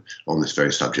Kingdom on this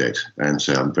very subject, and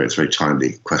so it's a very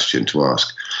timely question to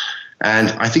ask.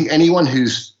 And I think anyone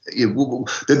who's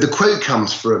the quote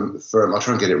comes from I'll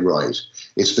try and get it right.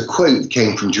 It's the quote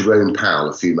came from Jerome Powell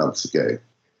a few months ago,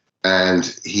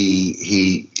 and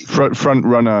he front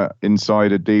runner,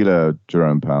 insider dealer,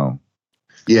 Jerome Powell.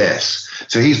 Yes,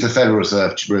 so he's the Federal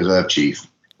Reserve chief,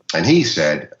 and he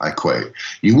said, I quote,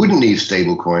 "You wouldn't need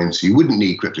stable coins, you wouldn't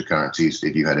need cryptocurrencies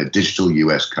if you had a digital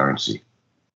US currency."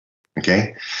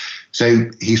 Okay, so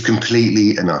he's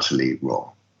completely and utterly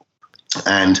wrong.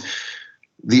 And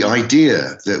the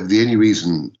idea that the only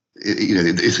reason,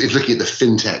 it's looking at the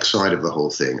fintech side of the whole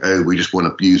thing. Oh, we just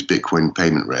want to use Bitcoin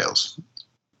payment rails.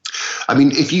 I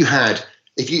mean, if you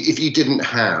didn't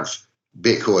have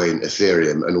Bitcoin,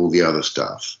 Ethereum, and all the other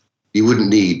stuff, you wouldn't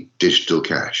need digital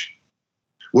cash.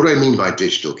 What do I mean by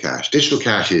digital cash? Digital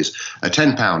cash is a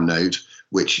 £10 note,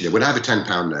 which when I have a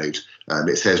 £10 note,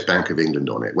 it says Bank of England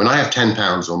on it. When I have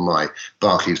 £10 on my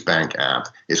Barclays Bank app,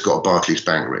 it's got Barclays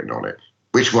Bank written on it.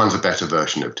 Which one's a better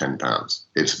version of £10?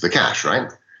 It's the cash, right?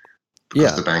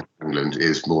 Because the Bank of England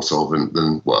is more solvent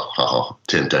than,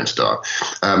 Tim, don't start,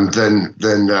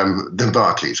 than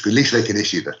Barclays. Because at least they can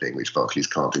issue the thing, which Barclays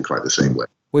can't in quite the same way.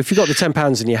 Well, if you've got the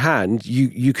 £10 in your hand,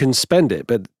 you can spend it,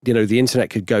 but the internet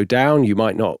could go down. You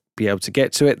might not be able to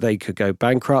get to it. They could go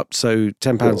bankrupt. So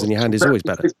 £10 in your hand is always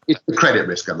better. It's the credit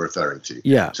risk I'm referring to.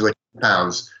 Yeah. So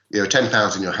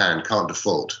 £10 in your hand can't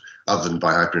default other than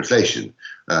by hyperinflation.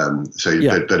 But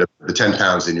the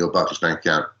 £10 in your Barclays Bank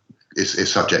account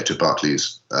is subject to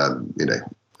Barclays,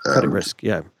 credit risk.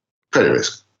 Yeah. Credit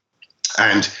risk,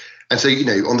 and And so,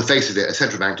 on the face of it, a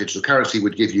central bank digital currency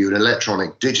would give you an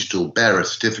electronic digital bearer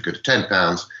certificate of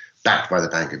 £10 backed by the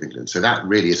Bank of England. So that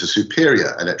really is a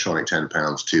superior electronic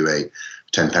 £10 to a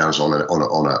 £10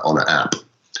 on an app.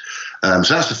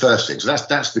 So that's the first thing. So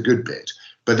that's the good bit.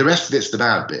 But the rest of it's the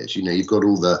bad bit. You've got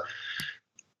all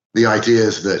the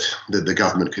ideas that the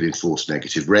government could enforce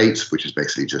negative rates, which is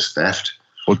basically just theft.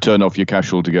 Or turn off your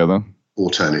cash altogether.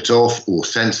 Or turn it off, or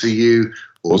censor you.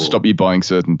 Or stop you buying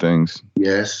certain things.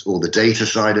 Yes, or the data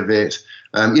side of it.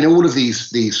 All of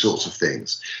these sorts of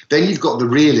things. Then you've got the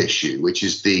real issue, which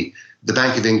is the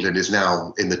Bank of England is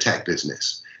now in the tech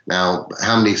business. Now,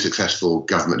 how many successful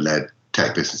government-led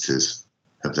tech businesses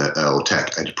have there, or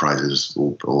tech enterprises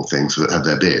or things have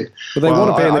there been? But they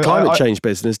want to be in the climate change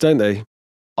business, don't they?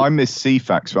 I miss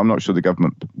CFAX, so I'm not sure the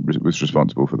government was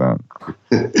responsible for that.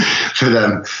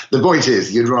 But the point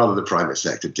is, you'd rather the private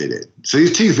sector did it. So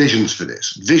there's two visions for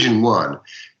this. Vision one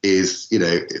is,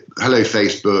 hello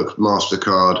Facebook,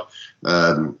 MasterCard,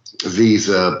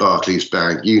 Visa, Barclays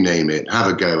Bank, you name it, have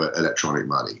a go at electronic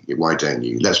money. Why don't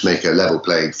you? Let's make a level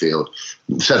playing field,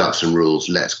 set up some rules,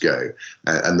 let's go.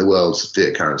 And the world's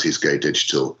fiat currencies go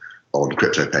digital on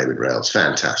crypto payment rails.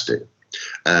 Fantastic.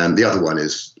 The other one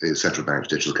is central bank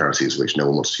digital currencies, which no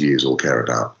one wants to use or care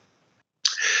about.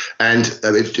 And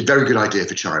it's a very good idea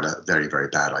for China, very, very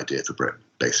bad idea for Britain,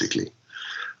 basically.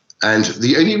 And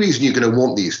the only reason you're going to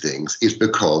want these things is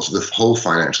because the whole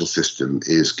financial system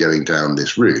is going down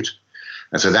this route.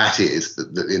 And so that is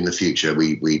that in the future,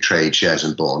 we trade shares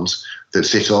and bonds that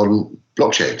sit on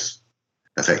blockchains,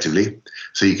 effectively.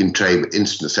 So you can trade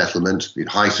instant settlement,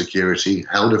 high security,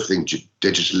 held everything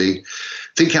digitally.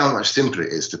 Think how much simpler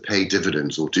it is to pay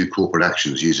dividends or do corporate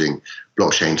actions using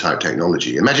blockchain type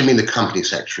technology. Imagine being the company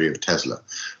secretary of Tesla,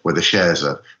 where the shares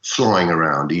are flying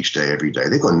around each day, every day.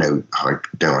 They've got no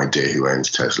idea who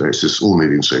owns Tesla. It's just all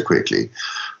moving so quickly.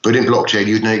 But in blockchain,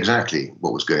 you'd know exactly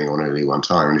what was going on at any one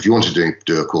time. And if you wanted to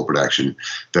do a corporate action,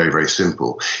 very, very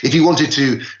simple. If you wanted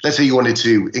to, let's say you wanted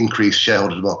to increase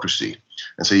shareholder democracy,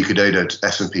 and so you could own an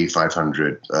S&P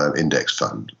 500 index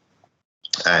fund.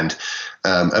 And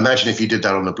imagine if you did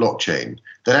that on a blockchain,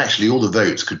 then actually all the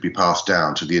votes could be passed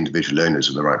down to the individual owners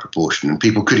in the right proportion, and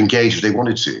people could engage if they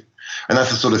wanted to. And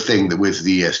that's the sort of thing that with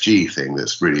the ESG thing,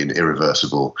 that's really an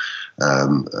irreversible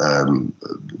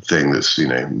thing that's,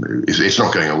 it's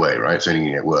not going away, right? It's only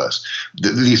going to get worse.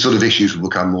 These sort of issues will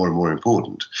become more and more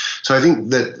important. So I think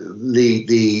that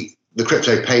the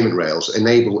crypto payment rails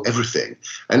enable everything.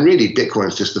 And really,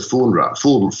 Bitcoin's just the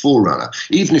forerunner.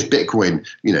 Even if Bitcoin,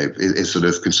 is sort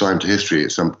of confined to history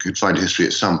at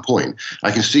some point,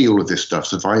 I can see all of this stuff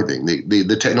surviving.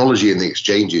 The technology and the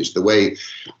exchanges, the way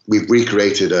we've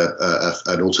recreated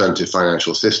an alternative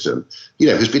financial system,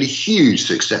 has been a huge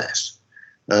success.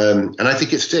 And I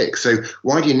think it sticks. So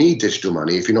why do you need digital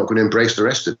money if you're not going to embrace the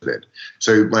rest of it?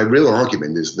 So my real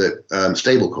argument is that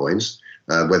stable coins,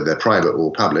 whether they're private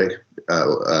or public,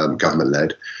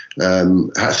 government-led,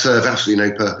 serve absolutely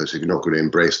no purpose if you're not going to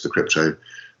embrace the crypto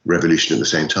revolution at the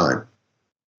same time.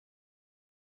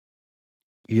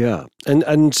 Yeah,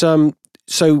 and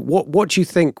so what do you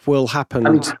think will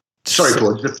happen? Sorry,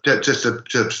 Paul, just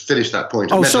to finish that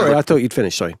point. Oh, sorry, I thought you'd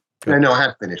finished. Sorry. No, I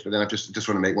have finished, but then I just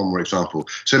want to make one more example.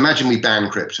 So imagine we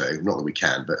ban crypto, not that we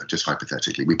can, but just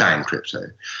hypothetically, we ban crypto,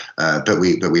 but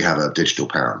we have a digital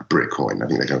pound, Bitcoin. I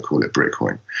think they're going to call it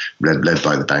Bitcoin, led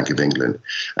by the Bank of England.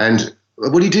 And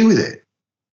what do you do with it?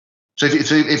 So if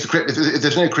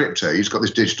there's no crypto, you've got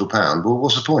this digital pound. Well,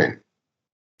 what's the point?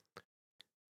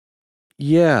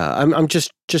 Yeah, I'm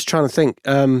just trying to think.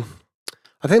 I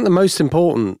think the most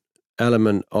important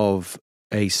element of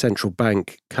a central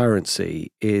bank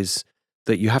currency is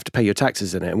that you have to pay your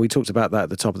taxes in it. And we talked about that at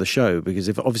the top of the show, because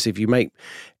if you make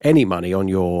any money on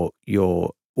your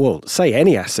say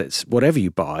any assets, whatever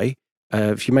you buy,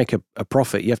 if you make a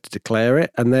profit, you have to declare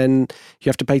it, and then you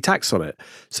have to pay tax on it.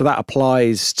 So that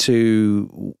applies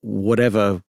to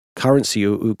whatever currency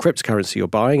or cryptocurrency you're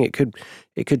buying. It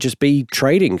could just be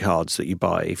trading cards that you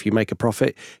buy. If you make a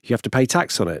profit, you have to pay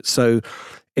tax on it. So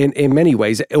in many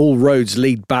ways, all roads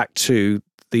lead back to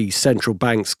the central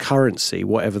bank's currency,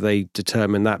 whatever they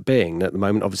determine that being. At the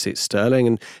moment, obviously, it's sterling,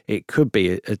 and it could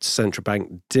be a central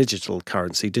bank digital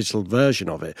currency, digital version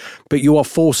of it. But you are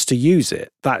forced to use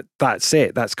it. That's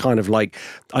it. That's kind of like,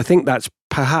 I think that's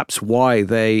perhaps why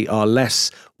they are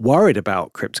less worried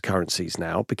about cryptocurrencies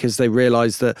now, because they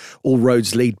realize that all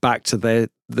roads lead back to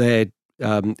their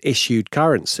issued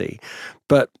currency.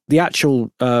 But the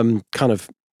actual kind of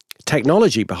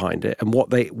technology behind it and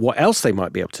what else they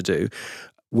might be able to do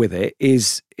with it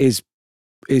is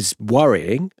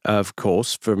worrying, of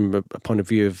course, from a point of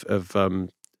view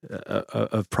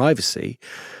of privacy.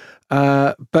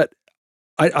 But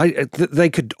they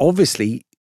could obviously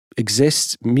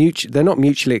exist. They're not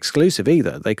mutually exclusive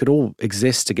either. They could all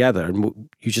exist together, and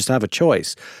you just have a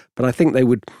choice. But I think they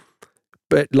would.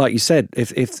 But like you said,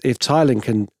 if Thailand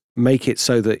can make it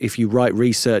so that if you write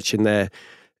research in their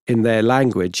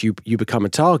language, you become a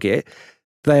target,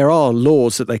 there are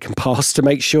laws that they can pass to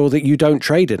make sure that you don't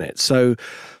trade in it. So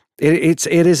it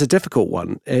is a difficult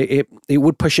one. It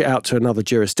would push it out to another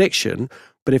jurisdiction,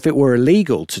 but if it were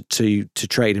illegal to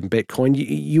trade in Bitcoin,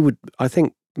 you would. I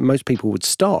think most people would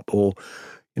stop, or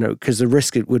because the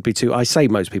risk it would be too. I say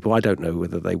most people. I don't know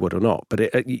whether they would or not, but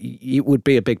it would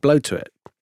be a big blow to it.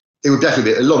 It would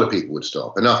definitely be. A lot of people would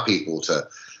stop. Enough people to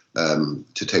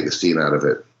take the steam out of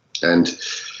it. And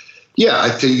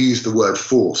yeah, to use the word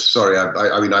force. Sorry,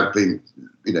 I mean I've been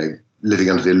living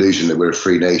under the illusion that we're a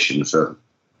free nation for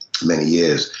many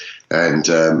years, and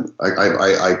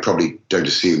I probably don't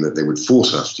assume that they would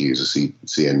force us to use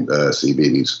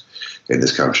CBDCs in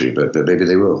this country, but maybe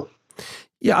they will.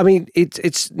 Yeah, I mean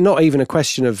it's not even a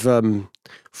question of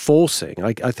forcing.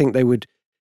 I think they would.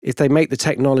 If they make the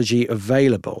technology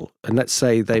available, and let's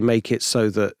say they make it so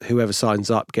that whoever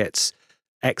signs up gets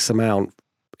X amount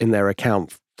in their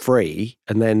account free,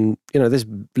 and then there's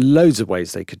loads of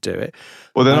ways they could do it.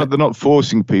 Well, they're not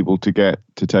forcing people to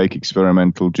take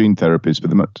experimental gene therapies, but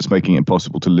they're just making it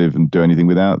impossible to live and do anything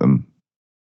without them.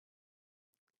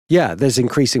 Yeah, there's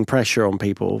increasing pressure on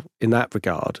people in that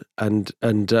regard, and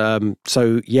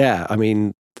so yeah, I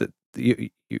mean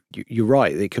you're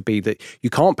right. It could be that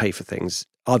you can't pay for things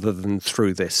other than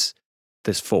through this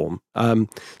form.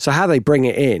 So how they bring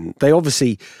it in, they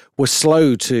obviously were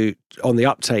slow on the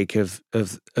uptake of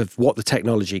what the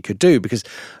technology could do, because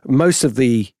most of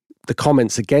the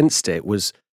comments against it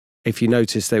was, if you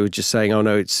notice, they were just saying, "Oh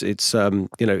no, it's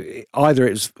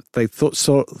either they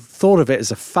thought of it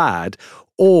as a fad,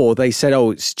 or they said, oh,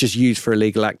 it's just used for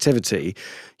illegal activity,"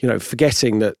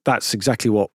 forgetting that that's exactly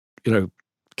what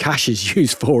cash is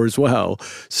used for as well.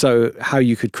 So how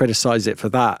you could criticize it for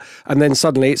that, and then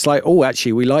suddenly it's like, oh,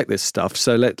 actually we like this stuff,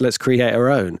 so let's create our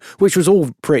own, which was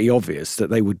all pretty obvious that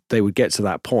they would get to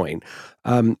that point,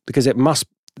 because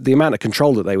the amount of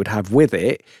control that they would have with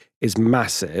it is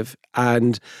massive,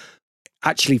 and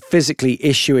actually physically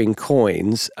issuing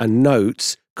coins and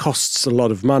notes costs a lot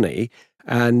of money.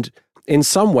 And in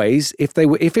some ways, if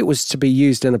it was to be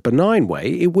used in a benign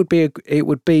way, it would be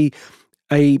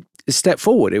a step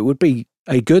forward. It would be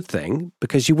a good thing,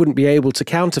 because you wouldn't be able to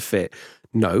counterfeit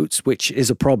notes, which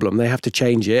is a problem. They have to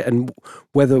change it, and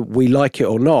whether we like it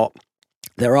or not,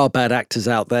 there are bad actors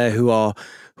out there who are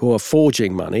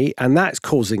forging money, and that's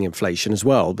causing inflation as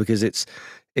well, because it's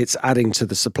adding to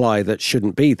the supply that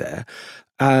shouldn't be there.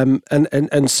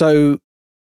 And so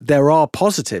there are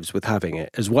positives with having it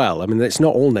as well. I mean, it's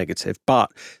not all negative,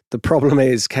 but the problem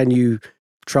is, can you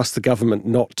trust the government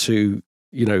not to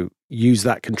use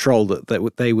that control that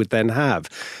they would then have,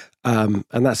 and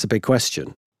that's a big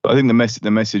question. I think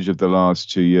the message of the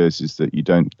last 2 years is that you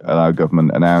don't allow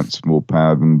government an ounce more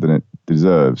power than it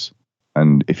deserves,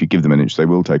 and if you give them an inch, they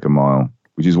will take a mile.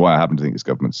 Which is why I happen to think this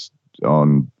government's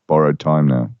on borrowed time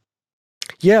now.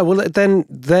 Yeah, well,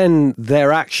 then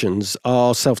their actions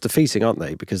are self-defeating, aren't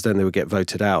they? Because then they would get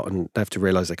voted out, and they have to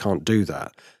realise they can't do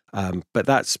that. But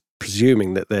that's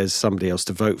presuming that there's somebody else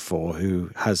to vote for who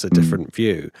has a different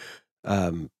view.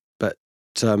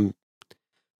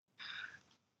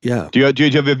 Yeah. Do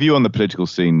you have a view on the political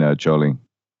scene, Charlie?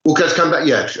 Well, let's come back.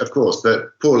 Yeah, of course.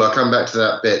 But Paul, I'll come back to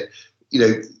that bit.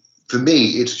 For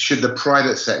me, should the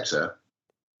private sector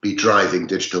be driving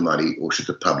digital money, or should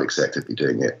the public sector be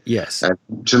doing it? Yes. And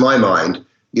to my mind,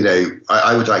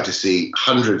 I would like to see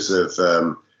hundreds of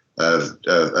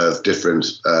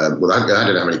different. Well, I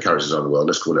don't know how many currencies are in the world.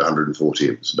 Let's call it 140.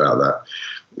 It's about that,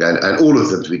 and all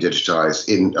of them to be digitized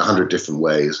in 100 different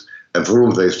ways, and for all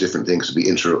of those different things to be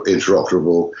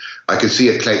interoperable. I could see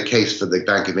a case for the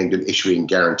Bank of England issuing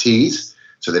guarantees,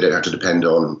 so they don't have to depend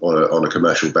on a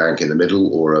commercial bank in the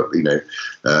middle, or a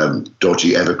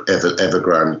dodgy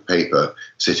Evergrande paper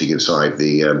sitting inside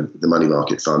the money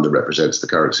market fund that represents the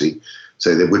currency.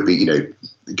 So there would be,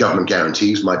 government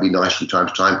guarantees might be nice from time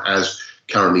to time, as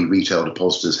currently retail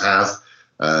depositors have,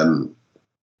 and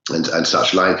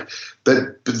such like.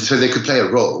 But so they could play a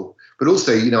role. But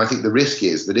also, I think the risk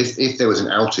is that if there was an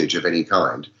outage of any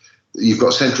kind, you've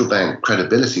got central bank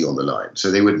credibility on the line.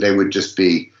 So they would just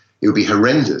be. It would be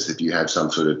horrendous if you had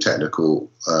some sort of technical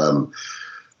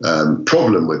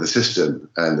problem with the system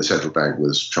and the central bank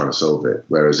was trying to solve it.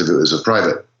 Whereas if it was a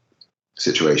private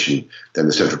situation, then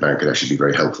the central bank can actually be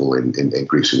very helpful in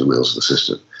greasing the wheels of the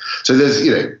system. So there's,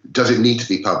 does it need to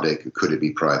be public? Could it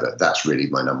be private? That's really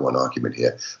my number one argument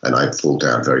here. And I fall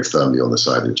down very firmly on the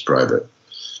side that it's private.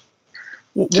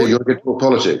 So you want to get to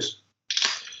politics?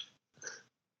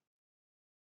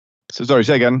 So sorry,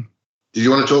 say again. Did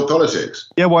you want to talk politics?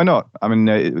 Yeah, why not? I mean,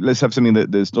 let's have something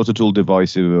that's not at all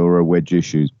divisive or a wedge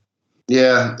issue.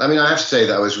 Yeah, I mean, I have to say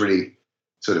that I was really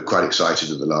sort of quite excited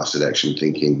at the last election,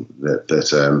 thinking that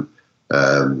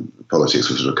politics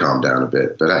would sort of calm down a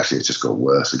bit, but actually it's just got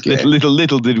worse again.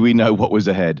 Little did we know what was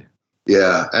ahead.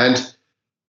 Yeah, and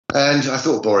I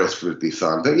thought Boris would be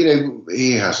fun, but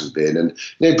he hasn't been. And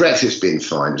Brexit's been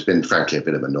fine. It's been, frankly, a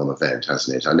bit of a non-event,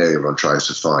 hasn't it? I know everyone tries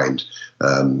to find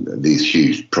these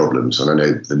huge problems, and I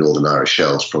know the Northern Irish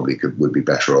Shells probably would be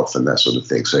better off and that sort of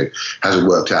thing. So it hasn't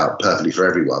worked out perfectly for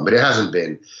everyone, but it hasn't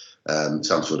been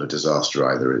some sort of disaster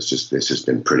either. It's just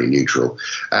been pretty neutral,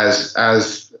 as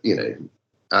was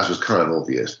kind of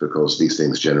obvious, because these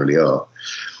things generally are.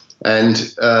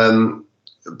 And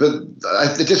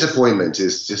but the disappointment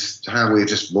is just how we're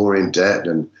just more in debt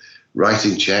and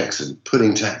writing checks and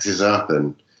putting taxes up,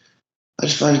 and I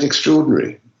just find it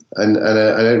extraordinary. And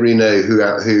I don't really know who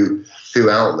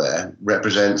out there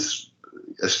represents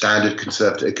a standard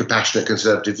conservative, a compassionate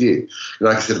conservative view.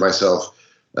 I consider myself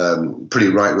pretty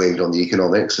right-winged on the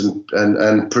economics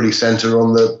and pretty centre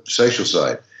on the social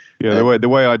side. Yeah, the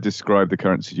way I describe the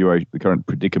current situation, the current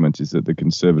predicament, is that the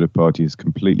Conservative Party has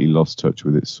completely lost touch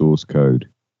with its source code.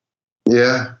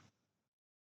 Yeah,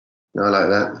 I like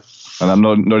that. And I'm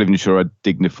not even sure I'd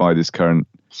dignify this current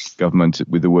government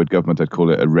with the word government. I'd call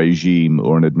it a regime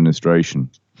or an administration,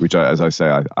 which, as I say,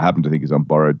 I happen to think is on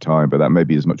borrowed time, but that may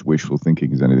be as much wishful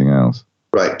thinking as anything else.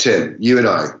 Right, Tim, you and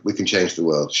I, we can change the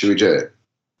world. Should we do it?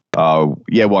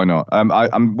 Yeah, why not?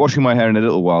 I'm washing my hair in a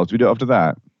little while. Do we do it after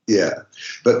that? Yeah,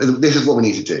 but this is what we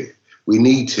need to do. We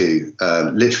need to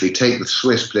literally take the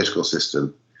Swiss political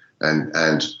system,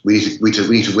 and we need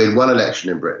to win one election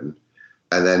in Britain,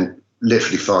 and then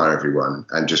literally fire everyone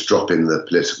and just drop in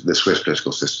the Swiss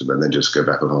political system, and then just go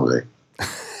back on holiday.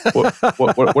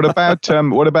 What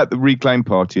about the Reclaim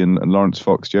Party and Laurence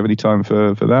Fox? Do you have any time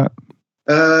for that?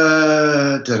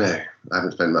 Don't know. I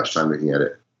haven't spent much time looking at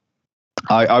it.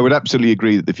 I would absolutely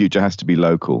agree that the future has to be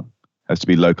local. Has to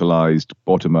be localized,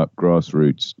 bottom-up,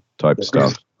 grassroots type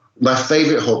stuff. My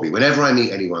favourite hobby, whenever I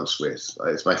meet anyone Swiss,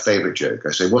 it's my favourite joke.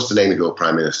 I say, "What's the name of your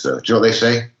Prime Minister?" Do you know what they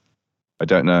say? I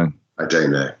don't know. I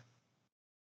don't know.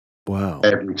 Wow.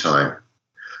 Every time.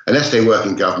 Unless they work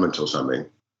in government or something,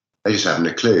 they just haven't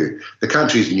a clue. The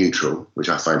country's neutral, which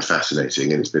I find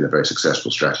fascinating, and it's been a very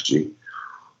successful strategy.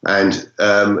 And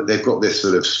they've got this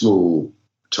sort of small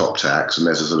top tax, and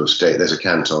there's a sort of there's a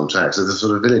canton tax, there's a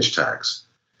sort of village tax.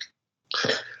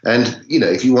 And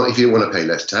if you want to pay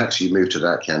less tax, you move to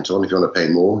that canton. If you want to pay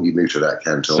more, you move to that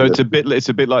canton. So it's a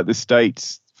bit like the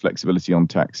states' flexibility on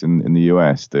tax in the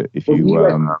US. That if you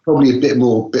probably a bit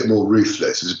more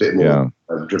ruthless, it's a bit more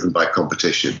driven by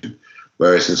competition.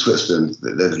 Whereas in Switzerland,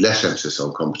 there's less emphasis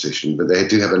on competition, but they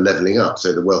do have a levelling up.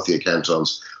 So the wealthier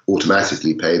cantons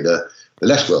automatically pay the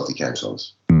less wealthy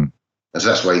cantons. And so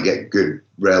that's why you get good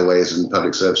railways and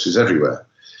public services everywhere.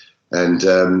 And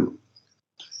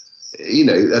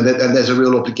and there's a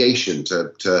real obligation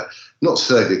to not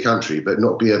serve the country, but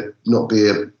not to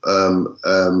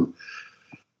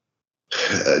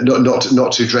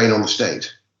drain on the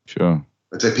state. Sure.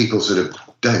 And so people sort of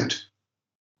don't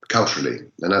culturally,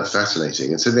 and that's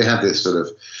fascinating. And so they have this sort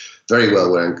of very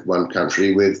well run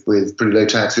country with pretty low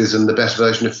taxes and the best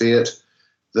version of fiat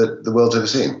that the world's ever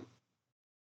seen.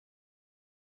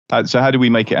 So how do we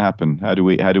make it happen? How do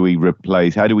we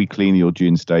clean the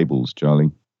Augean stables,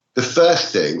 Charlie? The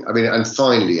first thing, and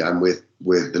finally I'm with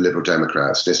the Liberal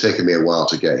Democrats. It's taken me a while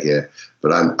to get here,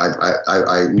 but I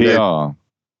PR.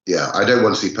 Yeah, I don't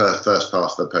want to see first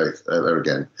past the post ever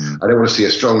again. I don't want to see a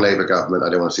strong Labour government. I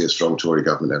don't want to see a strong Tory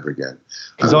government ever again.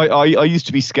 Because I used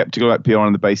to be sceptical about PR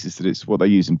on the basis that it's what they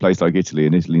use in places like Italy,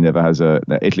 and Italy has a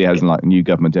new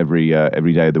government every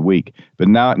day of the week. But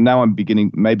now I'm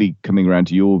maybe coming around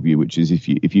to your view, which is if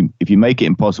you make it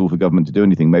impossible for government to do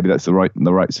anything, maybe that's the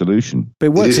right solution. But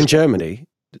it works in Germany.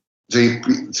 So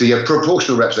you have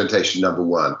proportional representation, number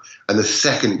one, and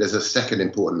there's a second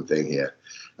important thing here.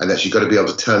 And that you've got to be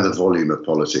able to turn the volume of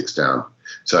politics down.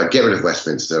 So I'd get rid of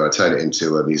Westminster, I'd turn it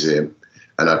into a museum,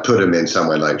 and I'd put them in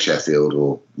somewhere like Sheffield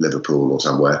or Liverpool or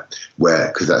somewhere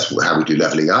because that's how we do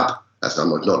levelling up. I'm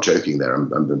not joking there,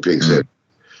 I'm being serious.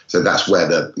 So that's where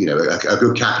a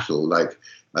good capital like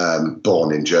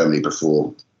Bonn in Germany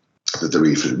before the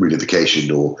reunification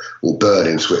or Bern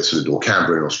in Switzerland or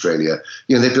Canberra in Australia.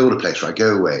 You know, they build a place, right?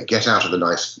 Go away, get out of a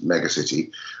nice mega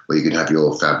city where you can have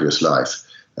your fabulous life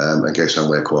and go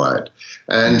somewhere quiet.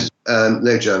 And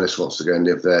no journalist wants to go and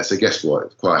live there. So guess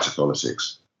what? Quieter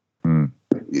politics.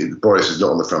 Boris is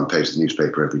not on the front page of the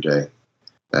newspaper every day.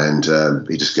 And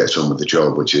he just gets on with the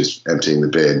job, which is emptying the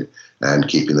bin and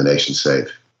keeping the nation safe.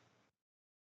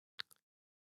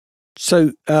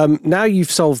 So now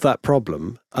you've solved that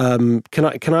problem. Can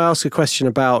I ask a question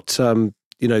about the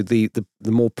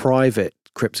more private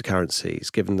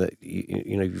cryptocurrencies? Given that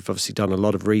you've obviously done a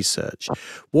lot of research.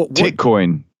 What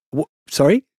Bitcoin?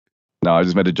 Sorry. No, I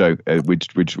just made a joke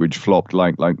which flopped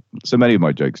like so many of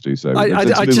my jokes do. So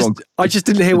I just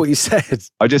didn't hear what you said.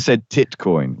 I just said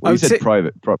Titcoin. Well, you said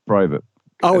private.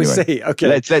 Oh, anyway, I see.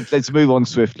 Okay. Let's move on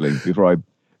swiftly before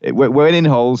when in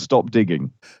holes, stop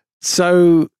digging.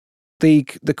 So the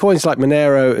coins like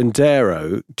Monero and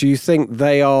Dero, do you think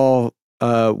they are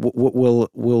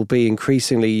will be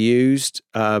increasingly used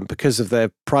because of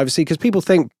their privacy? Because people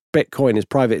think Bitcoin is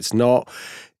private. It's not.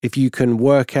 If you can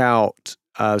work out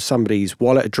somebody's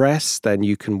wallet address, then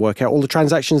you can work out all the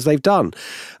transactions they've done.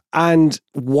 And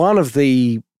one of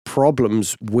the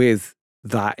problems with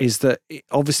that is that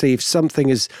obviously if something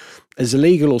is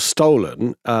illegal or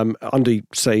stolen under,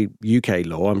 say, UK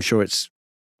law, I'm sure it's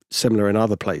similar in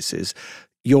other places,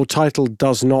 your title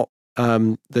does not,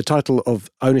 the title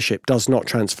of ownership does not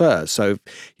transfer. So,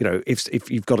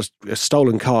 if you've got a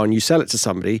stolen car and you sell it to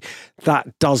somebody, that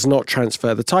does not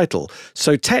transfer the title.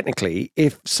 So technically,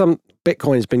 if some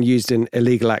Bitcoin has been used in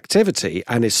illegal activity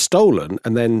and is stolen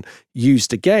and then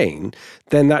used again,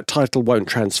 then that title won't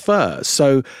transfer.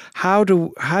 So how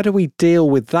do we deal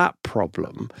with that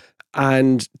problem?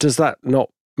 And does that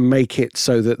not make it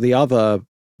so that the other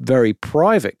very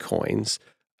private coins,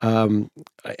 well,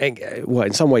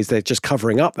 in some ways they're just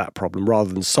covering up that problem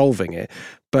rather than solving it.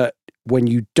 But when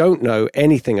you don't know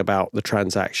anything about the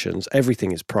transactions,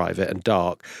 everything is private and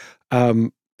dark.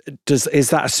 Is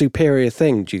that a superior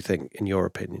thing, do you think, in your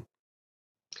opinion?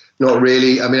 Not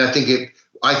really. I mean, I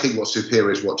think what's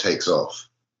superior is what takes off.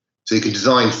 So you can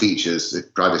design features.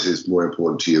 If privacy is more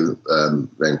important to you,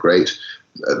 then great.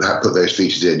 Put those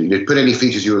features in. You put any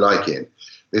features you like in.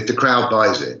 If the crowd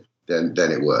buys it, then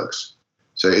it works.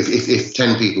 So if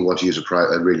 10 people want to use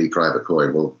a really private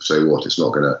coin, well, so what? It's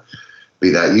not going to be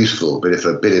that useful. But if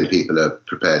 1 billion people are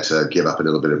prepared to give up a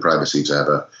little bit of privacy to have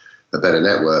a better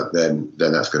network, then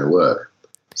that's going to work.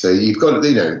 So you've got,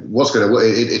 what's going to work.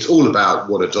 It's all about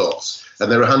what adopts.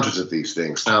 And there are hundreds of these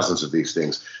things, thousands of these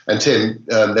things. And Tim,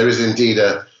 there is indeed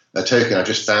a token. I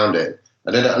just found it.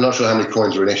 I'm not sure how many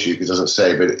coins are an issue because it doesn't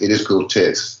say, but it is called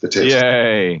TITS. The TITS.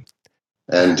 Yay.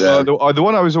 And the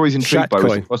one I was always intrigued by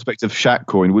was the prospect of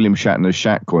Shatcoin, William Shatner's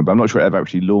Shatcoin, but I'm not sure it ever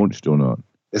actually launched or not.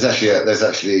 There's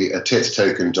actually a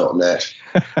titstoken.net.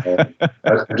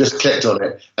 I just clicked on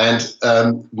it, and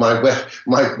my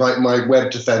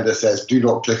web defender says, "Do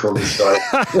not click on this site."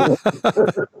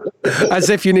 As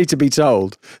if you need to be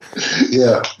told.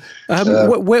 Yeah.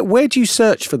 Where do you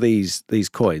search for these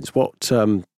coins? What?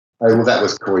 Oh, well, that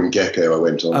was CoinGecko. I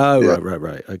went on. Oh, yeah.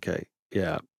 Right. Okay.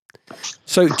 Yeah.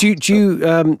 So do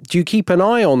you keep an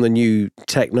eye on the new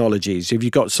technologies? Have you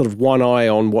got sort of one eye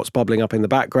on what's bubbling up in the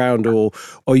background, or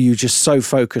are you just so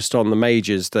focused on the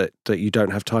majors that you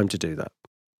don't have time to do that?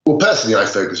 Well, personally, I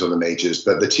focus on the majors,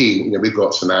 but the team, we've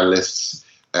got some analysts,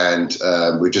 and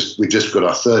we've just got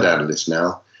our third analyst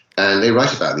now, and they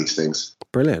write about these things.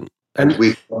 Brilliant. And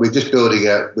we're just building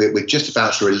we're just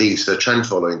about to release a trend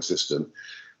following system,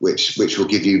 which will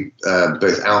give you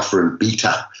both alpha and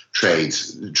beta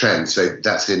trends. So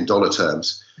that's in dollar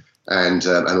terms, and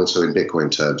also in Bitcoin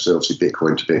terms. So obviously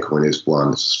Bitcoin to Bitcoin is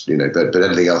one, but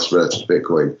anything else relative to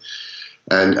Bitcoin.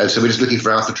 And so we're just looking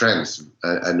for alpha trends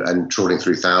and trawling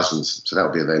through thousands. So that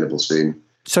will be available soon.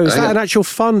 So is that an actual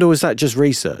fund or is that just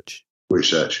research?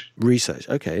 Research.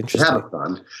 Okay, interesting. We have a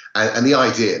fund, and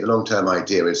the long-term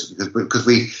idea is because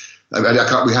we have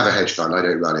a hedge fund. I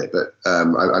don't run it, but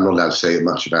I'm not allowed to say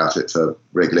much about it for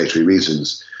regulatory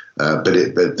reasons. But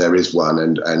there is one,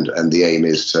 and the aim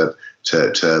is to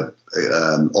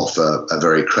offer a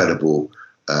very credible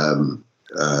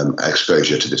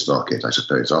exposure to this market, I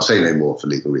suppose. I'll say no more for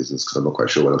legal reasons because I'm not quite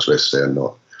sure what I'm supposed to say or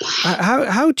not.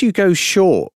 How do you go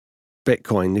short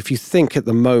Bitcoin if you think at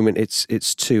the moment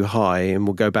it's too high, and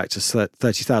we'll go back to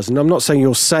 30,000? I'm not saying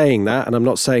you're saying that, and I'm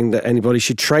not saying that anybody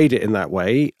should trade it in that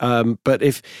way. But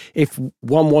if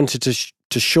one wanted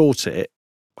to short it,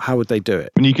 how would they do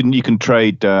it? And you can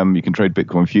trade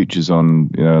Bitcoin futures on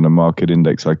on a market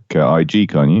index like IG,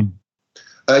 can't you?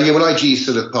 Well, IG is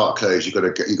sort of part closed. You've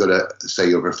got to say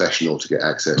you're a professional to get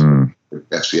access.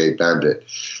 FCA banned it.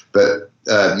 But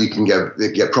you can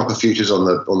get proper futures on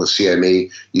the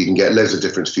CME. You can get loads of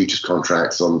different futures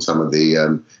contracts on some of the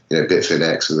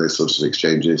Bitfinex and those sorts of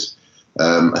exchanges.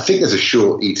 I think there's a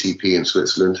short ETP in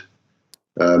Switzerland.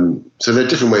 So there are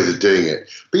different ways of doing it.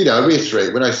 But I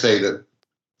reiterate, when I say that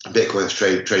Bitcoin's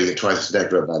trading at twice its net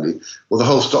growth value, well, the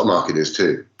whole stock market is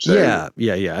too. So yeah,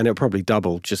 and it'll probably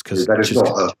double just because that is not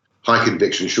a high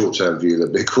conviction short term view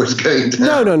that Bitcoin's going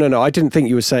down. No. I didn't think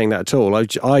you were saying that at all.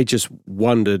 I just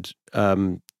wondered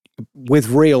with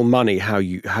real money how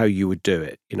you would do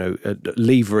it.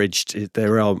 Leveraged.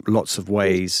 There are lots of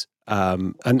ways,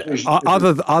 and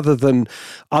other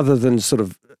than sort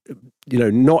of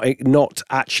not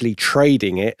actually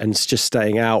trading it and just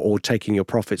staying out or taking your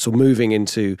profits or moving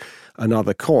into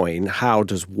another coin. How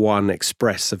does one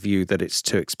express a view that it's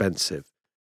too expensive?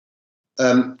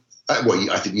 Well,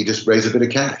 I think you just raise a bit of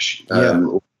cash,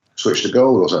 or switch to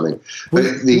gold or something. But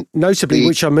notably,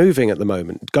 which are moving at the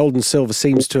moment. Gold and silver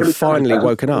seems to have finally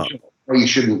woken up. Why you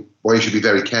should be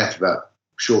very careful about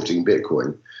shorting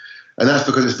Bitcoin, and that's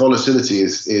because its volatility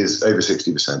is over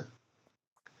 60%.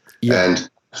 Yeah. And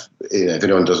if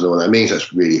anyone doesn't know what that means,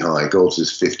 that's really high. Gold's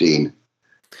is 15,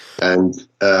 and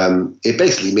it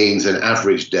basically means an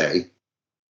average day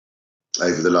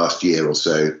over the last year or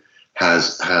so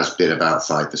has been about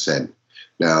 5%.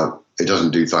 Now, it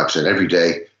doesn't do 5% every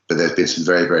day, but there's been some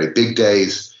very, very big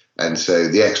days. And so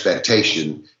the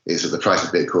expectation is that the price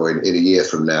of Bitcoin in a year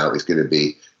from now is going to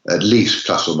be at least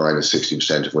plus or minus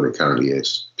 60% of what it currently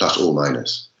is, plus or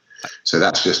minus. So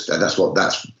that's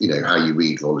how you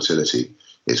read volatility.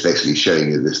 It's basically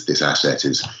showing you this asset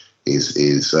is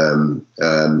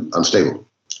unstable.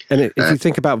 And if you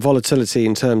think about volatility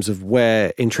in terms of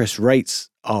where interest rates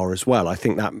are as well, I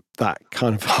think that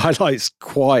kind of highlights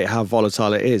quite how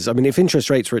volatile it is. I mean, if interest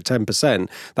rates were at 10%,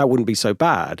 that wouldn't be so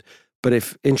bad. But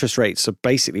if interest rates are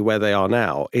basically where they are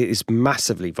now, it is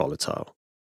massively volatile.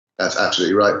 That's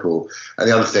absolutely right, Paul. And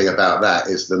the other thing about that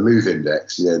is the MOVE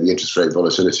index, the interest rate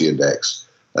volatility index,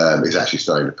 is actually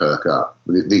starting to perk up.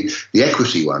 The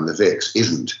equity one, the VIX,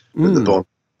 isn't, but the bond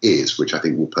is, which I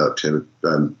think will perk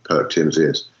Tim's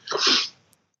ears.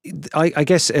 I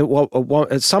guess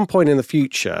at some point in the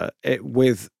future,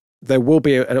 there will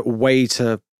be a way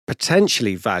to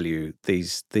potentially value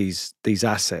these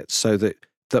assets, so that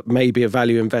maybe a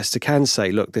value investor can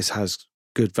say, look, this has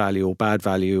good value or bad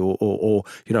value, or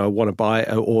I want to buy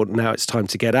it, or now it's time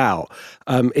to get out.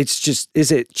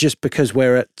 Is it just because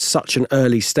we're at such an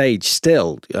early stage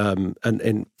still, and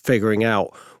in figuring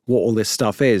out what all this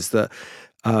stuff is, that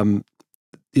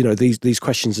these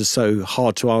questions are so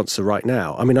hard to answer right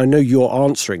now? I mean, I know you're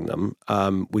answering them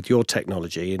with your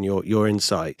technology and your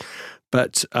insight,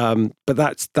 but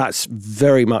that's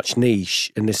very much niche,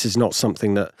 and this is not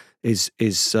something that is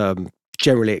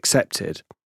generally accepted.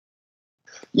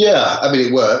 Yeah, I mean,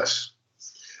 it works.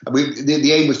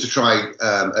 The aim was to try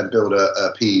and build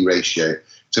a PE ratio.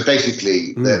 So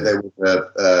basically, there was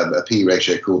a PE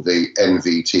ratio called the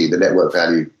NVT, the network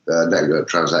value, network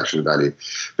transaction value.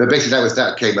 But basically,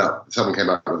 that came up. Someone came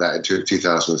up with that in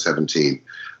 2017.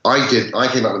 I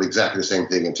came up with exactly the same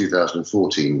thing in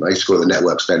 2014. I used to call it the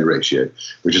network spend ratio,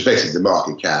 which is basically the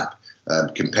market cap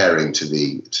comparing to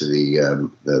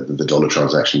the dollar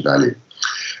transaction value.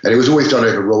 And it was always done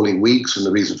over rolling weeks, and the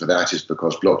reason for that is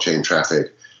because blockchain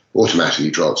traffic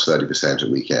automatically drops 30% at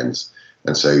weekends,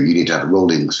 and so you need to have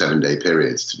rolling 7-day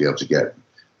periods to be able to get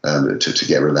to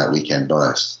get rid of that weekend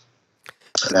bias.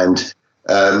 And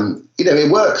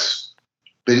it works,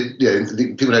 but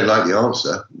people don't like the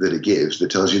answer that it gives.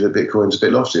 That tells you that Bitcoin's a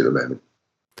bit lofty at the moment,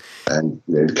 and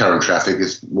the current traffic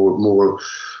is more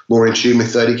in tune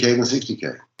with 30K than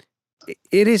 60K.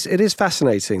 It is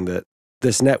fascinating that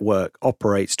this network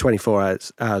operates 24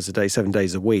 hours a day, 7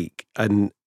 days a week.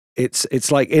 And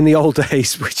it's like in the old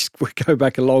days, which we go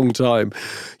back a long time,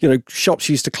 shops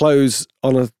used to close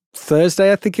on a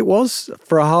Thursday, I think it was,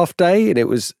 for a half day. And it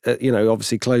was,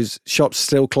 obviously shops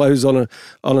still close on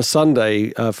a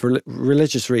Sunday for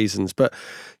religious reasons. But,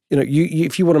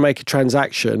 if you want to make a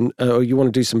transaction or you want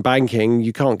to do some banking,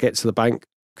 you can't get to the bank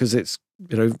because it's,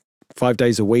 5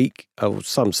 days a week, or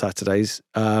some Saturdays.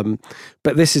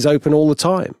 But this is open all the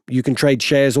time. You can trade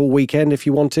shares all weekend if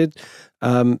you wanted.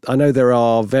 I know there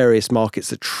are various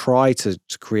markets that try to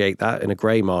create that in a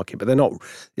grey market, but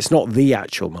it's not the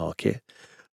actual market.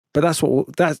 But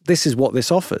this is what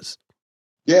this offers.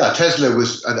 Yeah, Tesla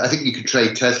was, I think you could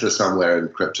trade Tesla somewhere in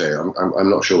crypto. I'm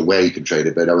not sure where you can trade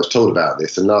it, but I was told about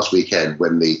this. And last weekend,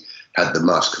 when had the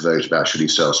Musk vote about should he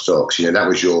sell stocks, that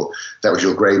was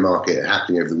your grey market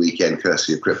happening over the weekend,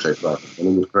 courtesy of crypto prices, and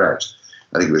it was correct.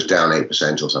 I think it was down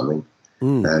 8% or something.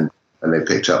 And and they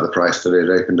picked up the price that it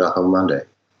opened up on Monday.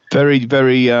 Very,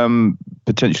 very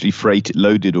potentially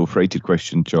loaded or freighted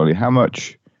question, Charlie. How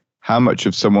much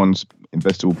of someone's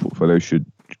investable portfolio should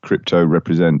crypto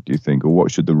represent, do you think, or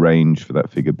what should the range for that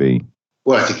figure be?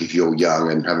 Well, I think if you're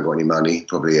young and haven't got any money,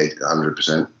 probably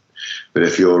 100%. But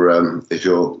if you're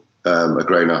a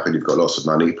grown up and you've got lots of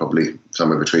money, probably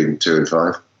somewhere between 2 and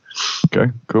 5.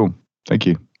 Okay, cool. Thank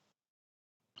you.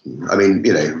 I mean,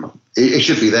 it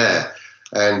should be there.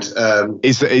 And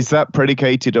is that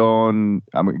predicated on?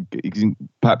 I mean, you can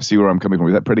perhaps see where I'm coming from.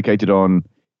 Is that predicated on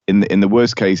in the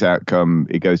worst case outcome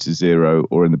it goes to 0,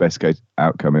 or in the best case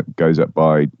outcome it goes up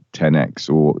by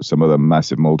 10x or some other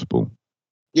massive multiple?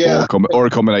 Yeah, or a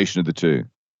combination of the two.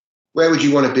 Where would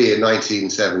you want to be in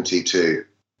 1972?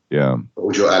 Yeah. What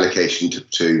would your allocation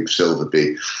to silver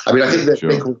be? I mean, I think that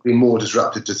Bitcoin would be more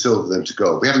disrupted to silver than to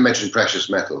gold. We haven't mentioned precious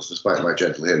metals, despite my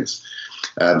gentle hints.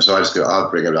 So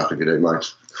I'll bring it up if you don't mind.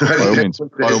 By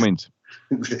all means.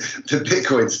 The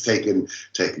Bitcoin's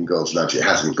taken gold's lunch. It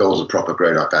hasn't. Gold's a proper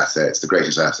grown-up asset. It's the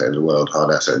greatest asset in the world,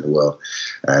 hard asset in the world,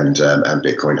 and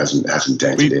Bitcoin hasn't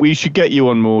dented it. We should get you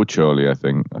on more, Charlie. I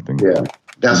think. Yeah.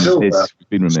 Now silver's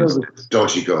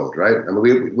dodgy gold, right? I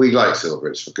mean, we like silver.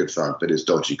 It's for good fun, but it's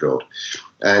dodgy gold.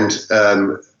 And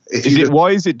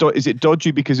why is it dodgy?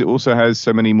 Because it also has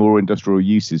so many more industrial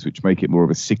uses, which make it more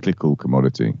of a cyclical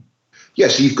commodity.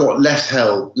 Yes, so you've got less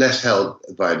held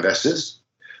by investors.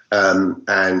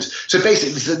 And so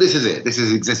basically, this is it. This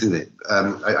is it.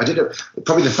 I did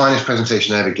probably the finest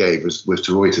presentation I ever gave was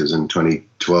to Reuters in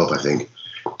 2012, I think.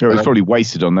 Yeah, it was probably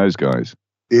wasted on those guys.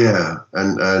 Yeah,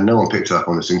 and no one picked up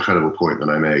on this incredible point that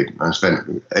I made. I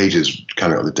spent ages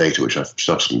coming up with the data, which I've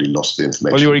subsequently lost the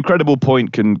information. Well, your incredible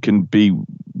point can be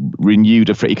renewed.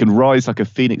 It can rise like a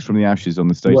phoenix from the ashes on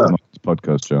the stage of this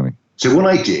podcast, Charlie. So what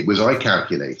I did was I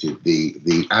calculated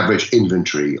the average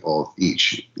inventory of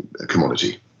each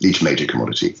commodity, each major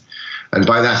commodity. And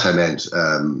by that I meant,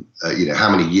 how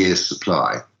many years'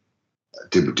 supply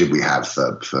did we have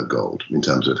for gold in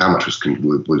terms of how much was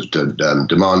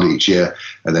demand each year,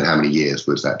 and then how many years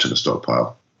was that to the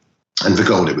stockpile. And for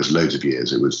gold, it was loads of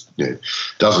years. It was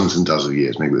dozens and dozens of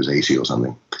years, maybe it was 80 or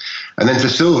something. And then for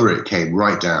silver, it came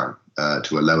right down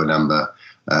to a lower number.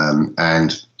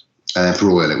 And for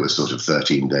oil, it was sort of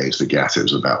 13 days. For gas, it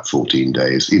was about 14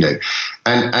 days,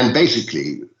 And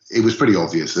basically, it was pretty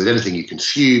obvious that anything you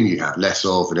consume, you have less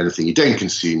of, and anything you don't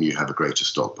consume, you have a greater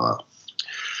stockpile.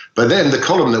 But then the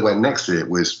column that went next to it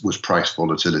was price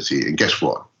volatility. And guess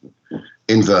what?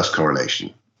 Inverse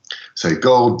correlation. So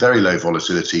gold, very low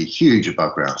volatility, huge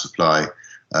above ground supply.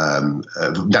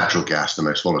 Natural gas, the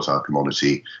most volatile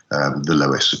commodity, the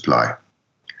lowest supply.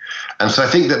 And so I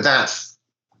think that's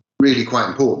really quite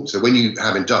important. So when you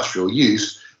have industrial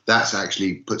use, that's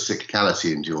actually put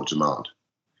cyclicality into your demand.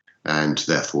 And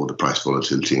therefore the price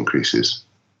volatility increases.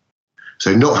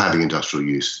 So not having industrial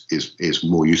use is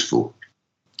more useful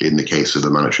in the case of a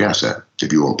monetary asset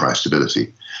if you want price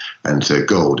stability. And so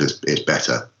gold is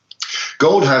better.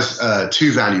 Gold has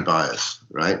two value buyers,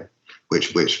 right?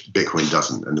 Which Bitcoin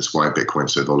doesn't, and that's why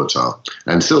Bitcoin's so volatile.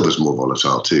 And silver's more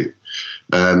volatile too.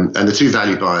 And the two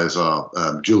value buyers are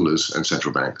jewelers and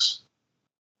central banks.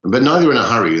 But neither are in a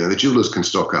hurry. The jewelers can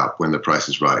stock up when the price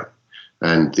is right.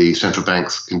 And the central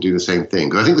banks can do the same thing.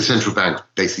 Because I think the central banks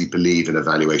basically believe in a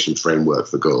valuation framework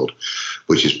for gold,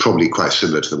 which is probably quite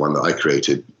similar to the one that I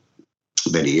created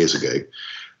many years ago.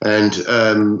 And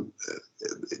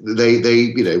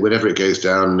they whenever it goes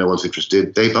down, no one's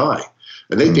interested, they buy.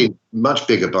 And they've been much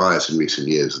bigger buyers in recent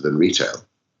years than retail.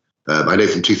 I know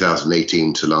from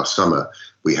 2018 to last summer,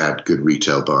 we had good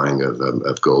retail buying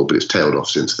of gold, but it's tailed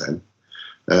off since then.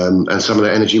 And some of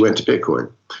that energy went to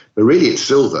Bitcoin. But really, it's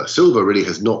silver. Silver really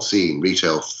has not seen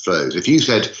retail flows. If you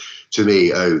said to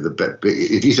me,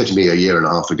 if you said to me a year and a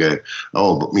half ago,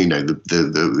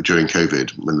 during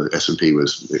COVID, when the S&P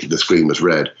the screen was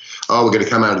red, we're going to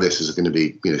come out of this, is going to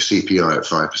be, CPI at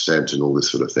 5% and all this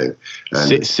sort of thing.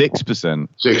 And 6%.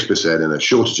 6% and a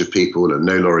shortage of people and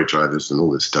no lorry drivers and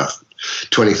all this stuff.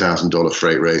 $20,000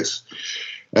 freight rates.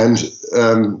 And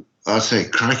I'd say,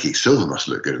 crikey, silver must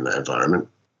look good in that environment.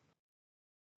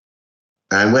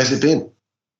 And where's it been?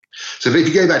 So if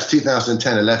you go back to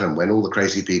 2010-11, when all the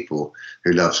crazy people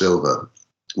who love silver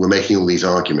were making all these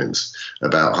arguments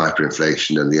about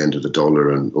hyperinflation and the end of the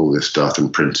dollar and all this stuff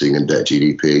and printing and debt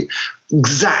GDP,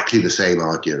 exactly the same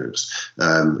arguments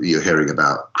you're hearing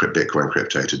about Bitcoin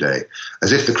crypto today,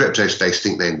 as if the crypto space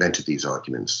think they invented these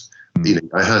arguments.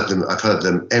 I've heard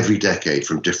them every decade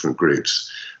from different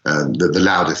groups. The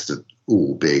loudest of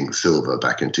all being silver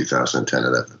back in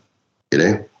 2010-11,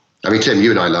 I mean, Tim, you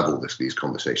and I love all these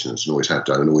conversations and always have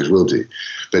done and always will do.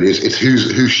 But it's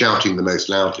who's shouting the most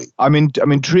loudly. I'm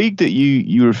intrigued that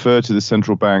you refer to the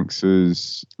central banks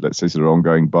as, let's say, sort of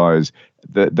ongoing buyers.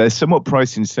 They're somewhat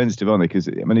price insensitive, aren't they? Because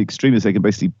extremists, they can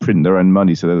basically print their own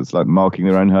money, so that's like marking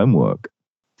their own homework.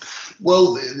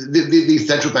 Well, the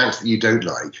central banks that you don't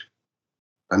like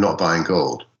are not buying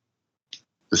gold.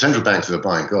 The central banks that are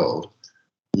buying gold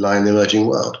lie in the emerging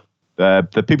world. They're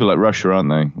people like Russia, aren't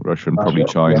they? Russia and probably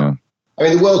China. Yeah. I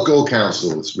mean, the World Gold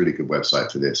Council is a really good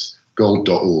website for this,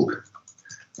 gold.org.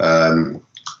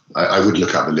 I would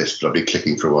look up the list, but I'll be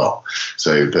clicking for a while.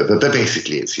 So, but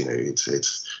basically, it's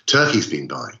Turkey's been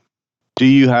buying. Do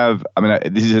you have? I mean,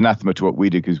 this is anathema to what we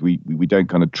do because we don't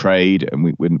kind of trade and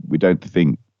we don't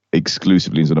think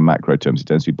exclusively in sort of macro terms. It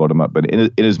tends to be bottom up. But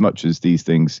in as much as these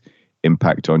things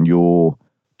impact on your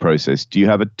process, do you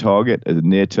have a target, a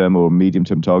near term or medium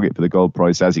term target for the gold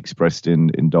price as expressed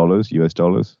in dollars, US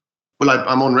dollars? Well,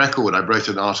 I'm on record. I wrote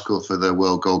an article for the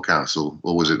World Gold Council,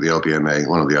 or was it the LBMA,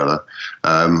 one or the other,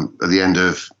 at the end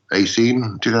of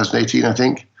 2018, I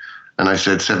think. And I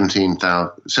said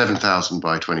 7,000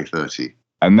 by 2030.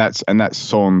 And that's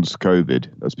sans COVID.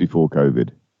 That's before COVID.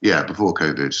 Yeah, before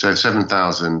COVID. So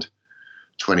 7,000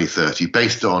 2030,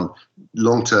 based on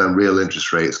long-term real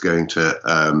interest rates going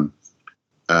to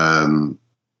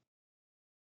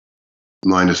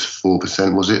minus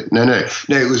 4%, was it? No,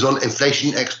 it was on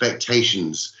inflation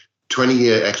expectations,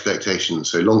 20-year expectations,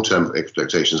 so long-term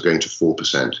expectations going to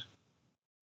 4%.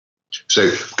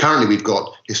 So currently we've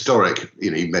got historic,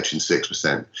 you mentioned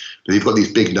 6%, but you've got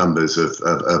these big numbers of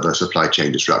a supply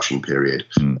chain disruption period,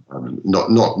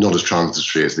 not as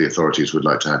transitory as the authorities would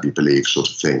like to have you believe, sort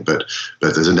of thing, but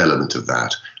there's an element of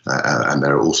that, and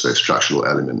there are also structural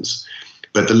elements.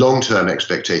 But the long-term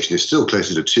expectation is still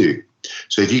closer to 2.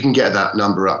 So if you can get that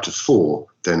number up to 4,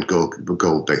 then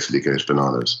gold basically goes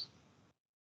bananas.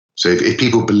 So if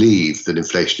people believe that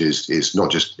inflation is not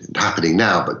just happening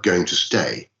now, but going to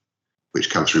stay, which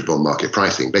comes through bond market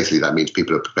pricing, basically that means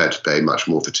people are prepared to pay much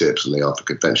more for tips than they are for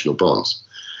conventional bonds,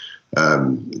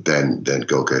 then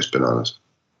gold goes bananas.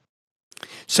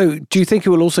 So do you think it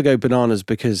will also go bananas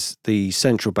because the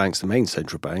central banks, the main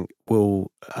central bank,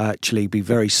 will actually be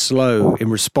very slow in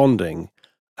responding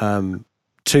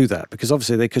to that? Because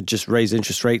obviously they could just raise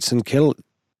interest rates and kill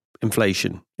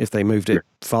inflation if they moved it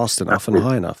fast enough and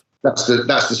high enough. That's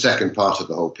the second part of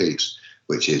the whole piece,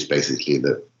 which is basically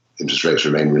that interest rates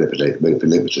remain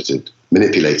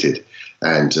manipulated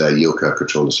and yield curve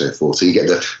control and so forth. So you get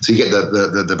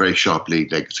the very sharply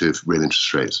negative real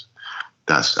interest rates.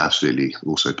 That's absolutely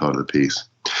also part of the piece.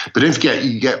 But don't forget,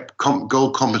 you get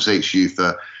gold compensates you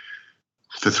for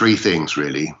three things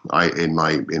really. In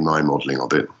my modelling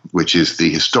of it, which is the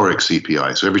historic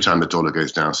CPI. So every time the dollar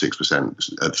goes down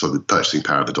 6%, so the purchasing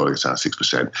power of the dollar goes down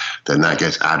 6%, then that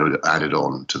gets added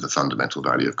on to the fundamental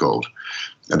value of gold.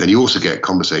 And then you also get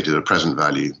compensated at present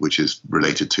value, which is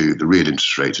related to the real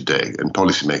interest rate today. And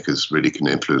policymakers really can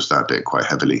influence that bit quite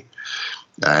heavily.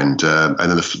 And then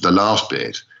the last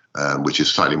bit, which is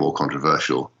slightly more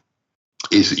controversial,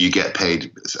 is that you get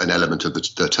paid an element of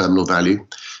the terminal value.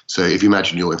 So if you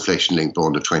imagine your inflation-linked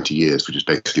bond of 20 years, which is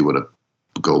basically what a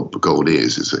gold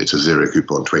is, it's a zero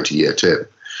coupon 20-year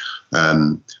tip.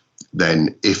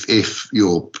 Then if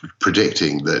you're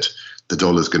predicting that the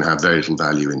dollar's going to have very little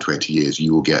value in 20 years,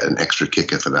 you will get an extra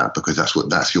kicker for that, because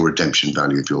that's your redemption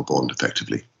value of your bond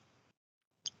effectively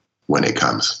when it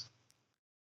comes.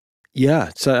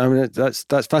 Yeah, so I mean that's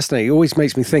fascinating. It always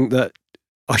makes me think that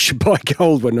I should buy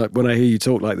gold when I hear you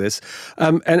talk like this.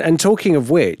 And talking of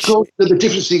which, gold, the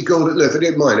difference in gold. Look, I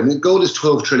don't mind. I mean, gold is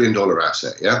 $12 trillion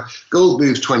asset. Yeah, gold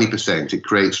moves 20%. It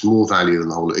creates more value than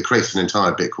the whole. It creates an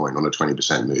entire Bitcoin on a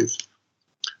 20% move.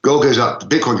 Gold goes up.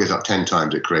 Bitcoin goes up 10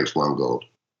 times. It creates one gold.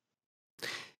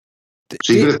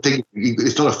 So you've got to think.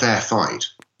 It's not a fair fight.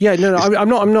 Yeah, no,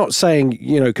 I'm not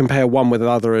saying, compare one with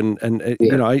another, and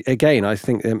I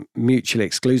think they're mutually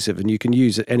exclusive, and you can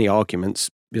use any arguments,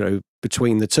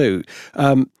 between the two.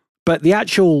 But the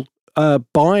actual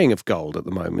buying of gold at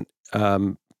the moment,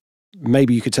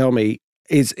 maybe you could tell me,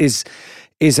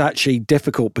 is actually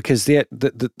difficult, because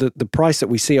the price that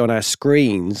we see on our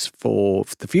screens for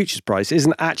the futures price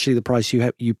isn't actually the price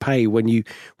you pay when you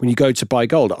go to buy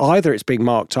gold. Either it's being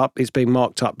marked up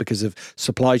because of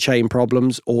supply chain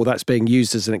problems, or that's being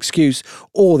used as an excuse,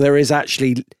 or there is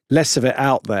actually less of it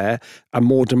out there and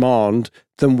more demand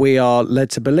than we are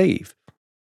led to believe.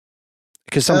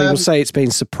 Because some people say it's being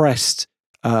suppressed,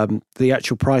 the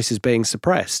actual price is being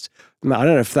suppressed. I don't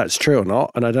know if that's true or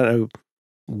not, and I don't know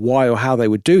why or how they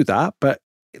would do that, but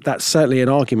that's certainly an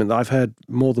argument that I've heard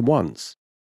more than once.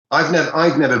 I've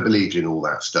never believed in all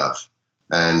that stuff.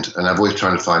 and I've always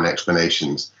tried to find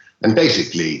explanations. And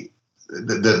basically,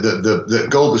 the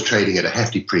gold was trading at a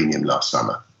hefty premium last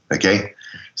summer. Okay,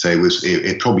 so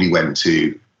it probably went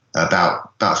to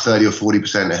about 30 or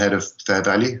 40% ahead of fair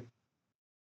value.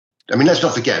 I mean, let's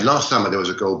not forget, last summer there was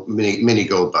a mini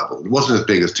gold bubble. It wasn't as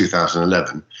big as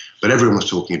 2011, but everyone was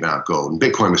talking about gold, and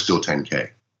Bitcoin was still 10K.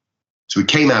 So we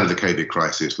came out of the COVID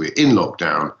crisis, we were in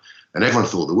lockdown, and everyone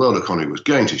thought the world economy was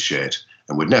going to shit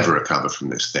and would never recover from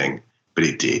this thing, but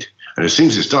it did. And as soon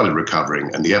as it started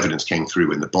recovering and the evidence came through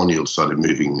when the bond yield started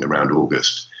moving around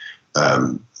August,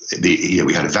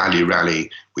 we had a value rally,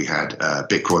 we had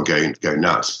Bitcoin going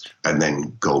nuts, and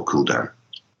then gold cooled down.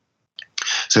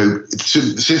 So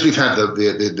since we've had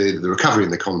the recovery in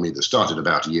the economy that started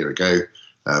about a year ago,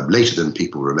 later than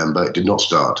people remember, it did not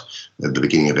start at the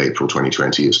beginning of April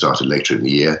 2020. It started later in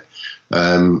the year.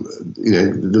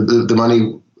 The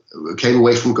money came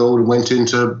away from gold and went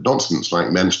into nonsense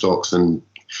like meme stocks and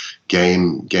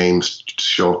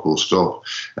GameStop or Stop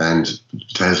and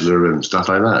Tesla and stuff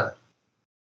like that.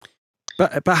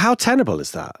 But how tenable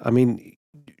is that? I mean,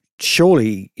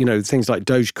 surely, things like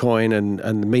Dogecoin and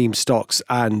the meme stocks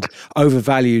and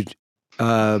overvalued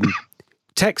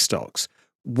tech stocks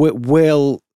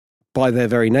will, by their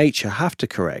very nature, have to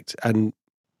correct. And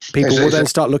people will then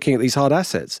start looking at these hard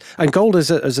assets. And gold,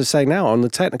 as I say now, on the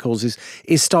technicals,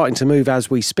 is starting to move as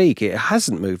we speak. It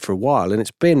hasn't moved for a while, and it's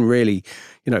been really,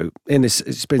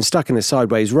 it's been stuck in this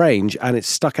sideways range, and it's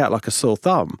stuck out like a sore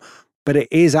thumb. But it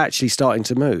is actually starting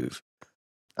to move.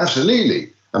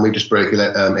 Absolutely. And we just broke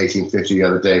 1850 the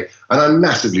other day. And I'm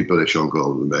massively bullish on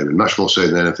gold at the moment, much more so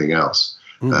than anything else.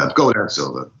 Gold and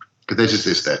silver, because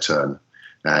it's their turn.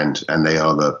 And they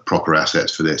are the proper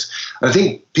assets for this. And I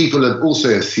think people have also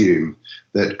assumed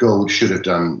that gold should have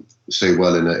done so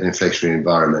well in an inflationary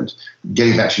environment.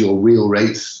 Getting back to your real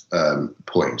rates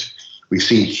point, we've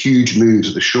seen huge moves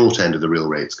at the short end of the real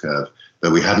rates curve,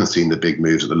 but we haven't seen the big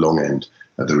moves at the long end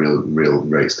of the real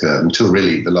rates curve until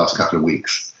really the last couple of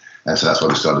weeks. And so that's why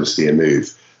we started to see a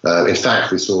move. In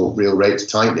fact, we saw real rates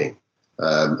tightening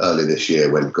early this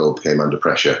year when gold came under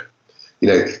pressure.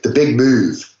 The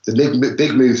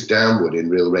big moves downward in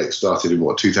real rates started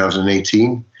in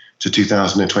 2018 to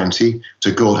 2020.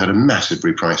 So gold had a massive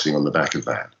repricing on the back of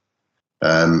that.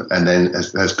 And then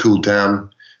has cooled down,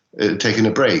 taken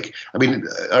a break. I mean,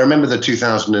 I remember the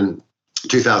 2011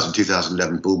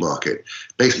 bull market.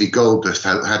 Basically, gold just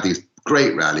had these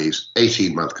great rallies,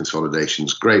 18-month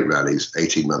consolidations, great rallies,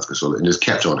 18-month consolidations, and just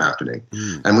kept on happening.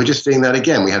 And we're just seeing that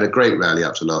again. We had a great rally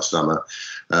up to last summer.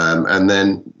 And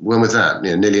then when was that?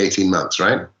 Nearly 18 months,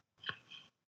 right?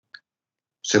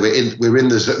 So we're in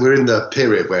the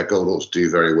period where gold ought to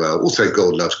do very well. Also,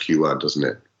 gold loves Q1, doesn't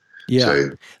it? Yeah. So,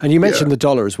 and you mentioned the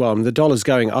dollar as well. I mean, the dollar's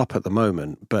going up at the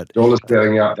moment, but dollar's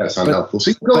going up. That's unhelpful.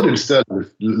 See, gold in sterling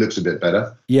looks a bit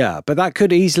better. Yeah, but that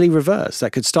could easily reverse.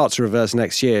 That could start to reverse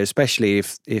next year, especially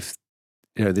if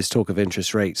this talk of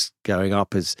interest rates going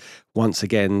up is once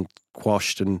again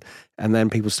quashed, and then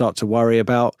people start to worry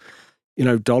about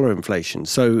dollar inflation.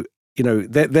 So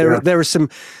there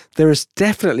is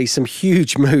definitely some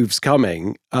huge moves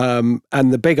coming, and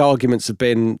the big arguments have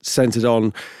been centered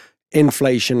on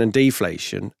inflation and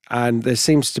deflation, and there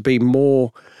seems to be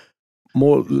more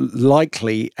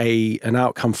likely an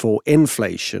outcome for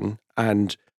inflation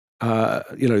and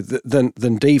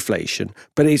than deflation.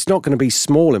 But it's not going to be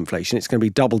small inflation; it's going to be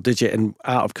double digit and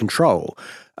out of control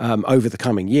over the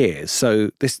coming years. So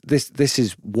this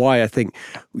is why I think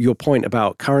your point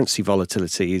about currency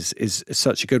volatility is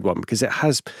such a good one, because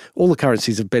all the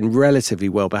currencies have been relatively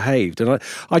well behaved, and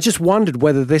I just wondered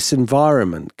whether this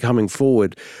environment coming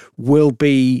forward will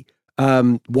be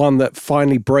one that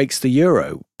finally breaks the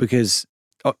euro, because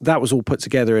that was all put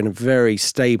together in a very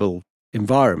stable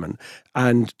environment,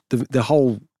 and the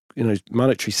whole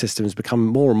monetary system has become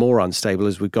more and more unstable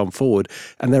as we've gone forward,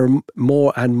 and there are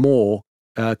more and more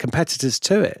competitors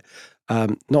to it,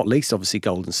 not least obviously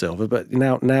gold and silver, but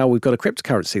now we've got a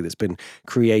cryptocurrency that's been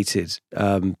created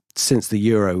since the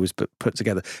euro was put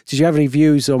together. Did you have any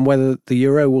views on whether the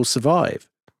euro will survive?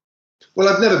 Well,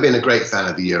 I've never been a great fan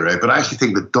of the euro, but I actually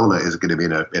think the dollar is going to be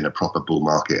in a proper bull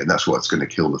market, and that's what's going to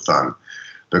kill the fun.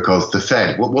 Because the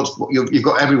Fed, you've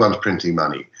got everyone's printing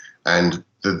money, and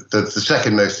the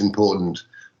second most important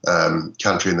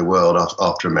country in the world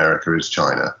after America is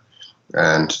China,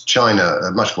 and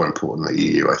China much more important than the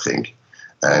EU, I think,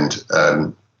 and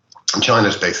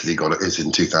China's basically is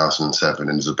in 2007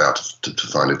 and is about to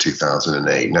find a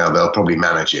 2008. Now they'll probably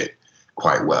manage it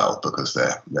quite well because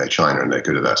they're China and they're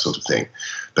good at that sort of thing,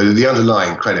 but the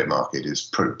underlying credit market is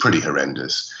pretty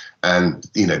horrendous. And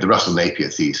the Russell Napier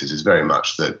thesis is very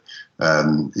much that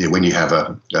when you have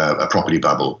a property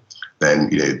bubble, then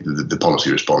the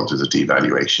policy response is a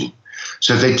devaluation.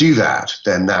 So if they do that,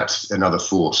 then that's another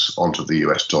force onto the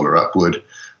US dollar upward.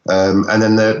 And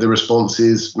then the response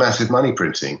is massive money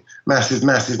printing, massive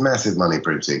money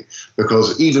printing,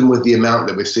 because even with the amount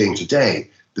that we're seeing today,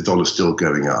 the dollar's still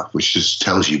going up, which just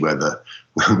tells you where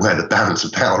the balance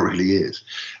of power really is.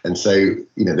 And so,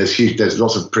 there's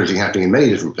lots of printing happening in many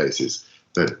different places,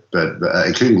 but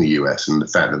including the US, and the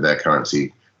fact that their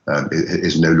currency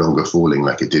is no longer falling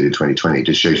like it did in 2020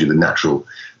 just shows you the natural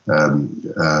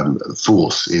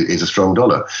force is a strong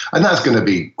dollar, and that's going to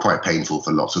be quite painful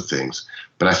for lots of things.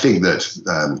 But I think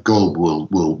that gold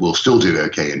will still do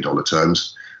okay in dollar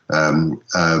terms,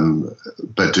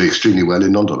 but do extremely well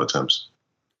in non-dollar terms.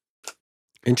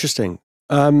 Interesting.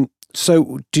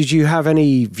 So did you have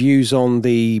any views on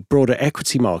the broader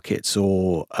equity markets,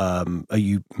 or are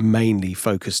you mainly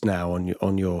focused now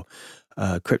on your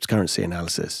cryptocurrency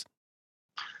analysis?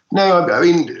 No, I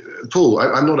mean, Paul,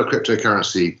 I'm not a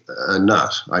cryptocurrency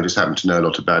nut. I just happen to know a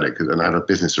lot about it, and I have a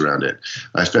business around it.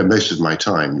 I spend most of my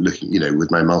time looking, with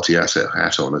my multi-asset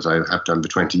hat on, as I have done for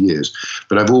 20 years.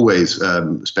 But I've always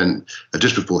spent a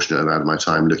disproportionate amount of my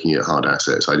time looking at hard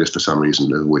assets. I just, for some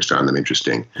reason, have always found them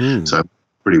interesting. So I'm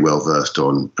pretty well versed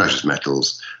on precious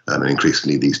metals, and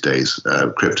increasingly these days,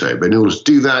 crypto. But in order to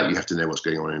do that, you have to know what's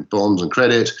going on in bonds and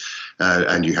credit.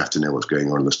 And you have to know what's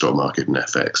going on in the stock market and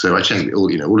FX. So I check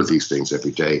all of these things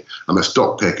every day. I'm a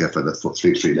stock picker for the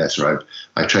Fleet Street Letter.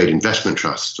 I trade investment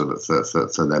trusts for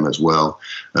them as well,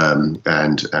 and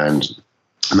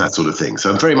that sort of thing. So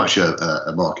I'm very much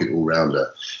a market all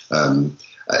rounder. And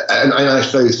I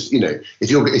suppose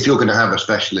if you're going to have a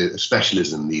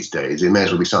specialism these days, it may as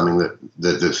well be something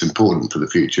that's important for the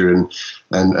future.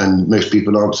 And most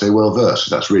people aren't so well versed.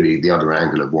 So that's really the other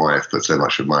angle of why I've put so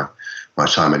much of my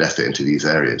time and effort into these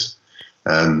areas.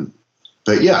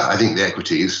 But yeah, I think the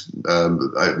equities,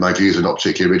 my views are not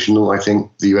particularly original. I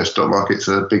think the US stock market's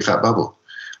a big fat bubble,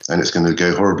 and it's going to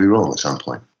go horribly wrong at some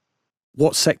point.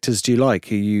 What sectors do you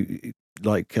like? Are you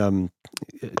like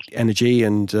energy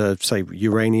and say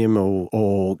uranium,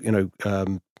 or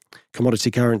commodity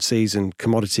currencies and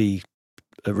commodity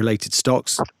related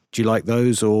stocks? Do you like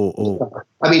those, or?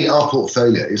 I mean, our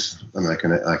portfolios, and I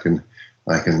can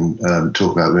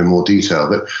talk about them in more detail,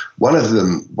 but one of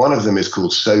them is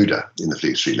called Soda in the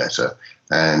Fleet Street Letter,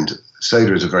 and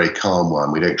Soda is a very calm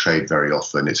one. We don't trade very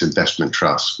often. It's investment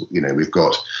trusts. We've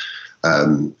got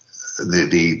the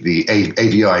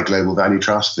AVI Global Value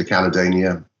Trust, the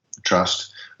Caledonia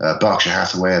Trust, Berkshire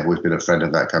Hathaway. I've always been a friend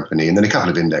of that company, and then a couple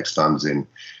of index funds in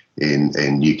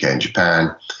UK and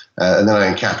Japan. And then I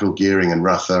own Capital Gearing and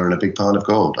Ruther and a big pile of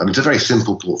gold. I mean, it's a very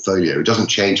simple portfolio. It doesn't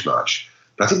change much.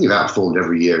 I think we've outperformed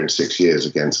every year in 6 years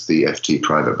against the FT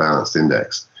Private Balanced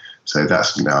Index, so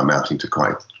that's now amounting to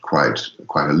quite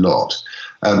a lot.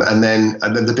 And then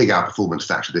the big outperformance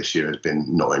factor this year has been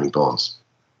not owning bonds,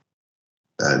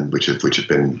 and which have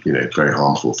been very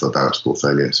harmful for balanced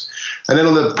portfolios. And then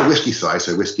on the whiskey side,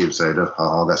 so whiskey and soda,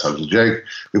 that's a joke.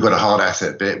 We've got a hard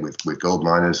asset bit with gold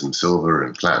miners and silver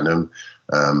and platinum,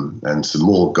 and some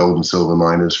more gold and silver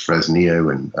miners, Fresnillo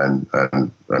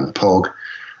and POG.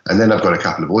 And then I've got a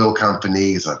couple of oil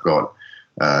companies. I've got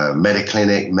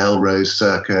Mediclinic, Melrose,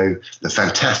 Serco, the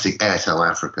fantastic Airtel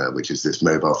Africa, which is this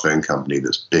mobile phone company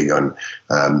that's big on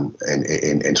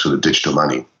in sort of digital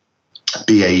money.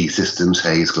 BAE Systems,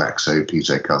 Hayes, Glaxo,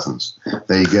 PJ Cousins.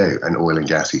 There you go, an oil and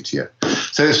gas ETF.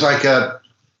 So it's like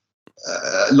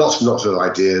lots and lots of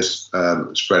ideas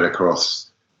spread across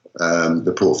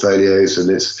the portfolios, and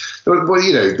it's one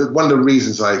of the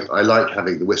reasons I like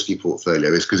having the whiskey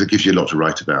portfolio is because it gives you a lot to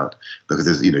write about,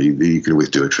 because you can always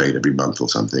do a trade every month or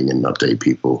something and update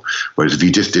people, whereas if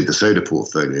you just did the soda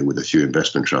portfolio with a few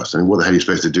investment trusts, I mean, what the hell are you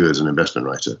supposed to do as an investment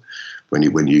writer when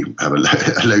you have a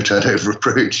low turnover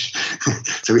approach?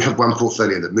 So we have one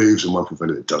portfolio that moves and one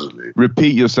portfolio that doesn't move.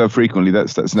 Repeat yourself frequently.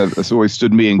 That's always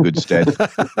stood me in good stead.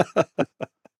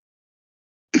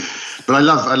 But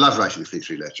I love writing the Fleet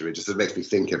Street Letter. It makes me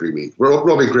think every week.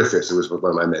 Robin Griffiths, who was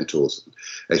one of my mentors,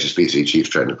 HSBC Chief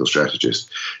Technical Strategist,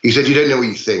 he said, you don't know what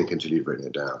you think until you've written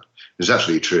it down. It's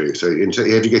absolutely true. So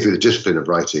if you go through the discipline of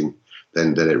writing,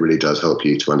 then it really does help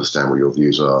you to understand what your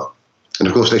views are. And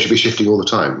of course, they should be shifting all the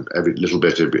time, every little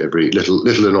bit, every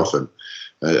little and often,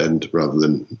 and rather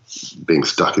than being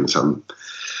stuck in some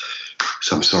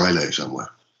silo somewhere.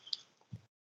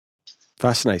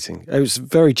 Fascinating. It was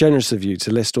very generous of you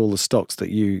to list all the stocks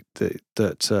that you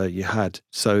had.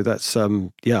 So that's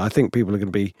I think people are going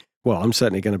to be, well, I'm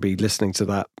certainly going to be listening to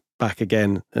that back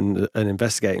again and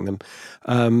investigating them.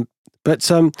 But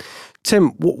Tim,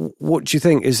 what do you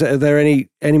think? Are there any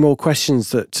more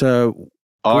questions that?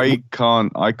 I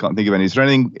can't think of any. Is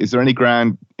there any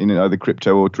ground in either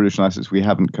crypto or traditional assets we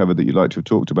haven't covered that you'd like to have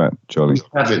talked about, Charlie?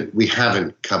 We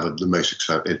haven't covered the most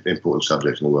important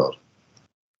subject in the world.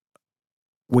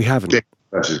 We haven't. Bitcoin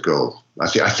versus gold.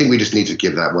 I think we just need to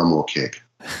give that one more kick.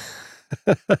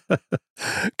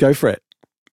 Go for it.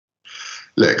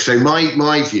 Look, so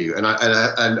my view, and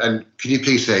can you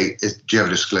please say, do you have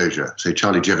a disclosure? So,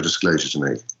 Charlie, do you have a disclosure to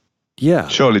make? Yeah.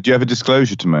 Charlie, do you have a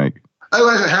disclosure to make? Oh,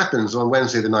 as it happens, on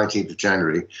Wednesday, the 19th of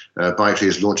January, Bytree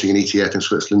is launching an ETF in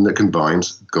Switzerland that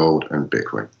combines gold and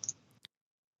Bitcoin.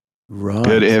 Right.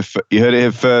 You heard it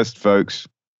here first, folks.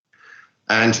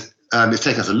 And it's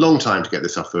taken us a long time to get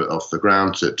this off the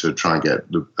ground, to try and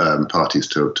get the parties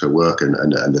to work, and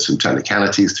there's some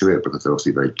technicalities to it because they're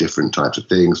obviously very different types of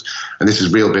things. And this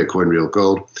is real Bitcoin, real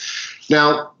gold.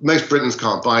 Now, most Britons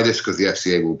can't buy this because the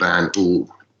FCA will ban all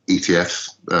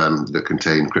ETFs that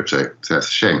contain crypto, so that's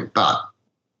a shame. But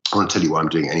I want to tell you why I'm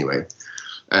doing it anyway.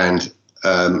 And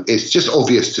it's just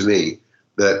obvious to me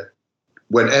that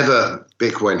whenever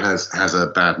Bitcoin has a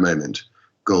bad moment,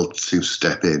 gold seems to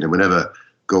step in. And whenever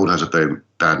gold has a very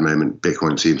bad moment,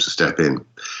 Bitcoin seems to step in.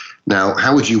 Now,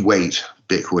 how would you weight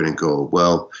Bitcoin and gold?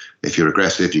 Well, if you're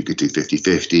aggressive, you could do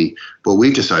 50-50. What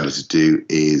we've decided to do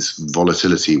is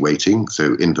volatility weighting,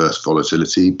 so inverse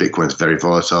volatility. Bitcoin's very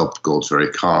volatile, gold's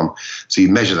very calm. So you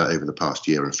measure that over the past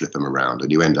year and flip them around, and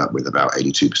you end up with about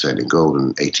 82% in gold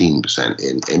and 18%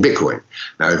 in Bitcoin.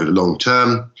 Now, over the long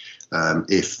term,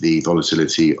 if the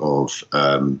volatility of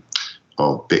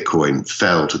Bitcoin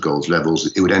fell to gold's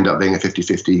levels, it would end up being a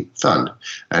 50-50 fund.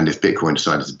 And if Bitcoin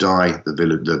decided to die,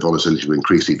 the volatility would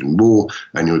increase even more,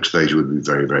 and your exposure would be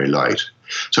very, very light.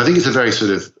 So I think it's a very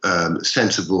sort of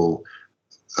sensible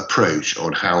approach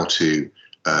on how to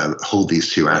hold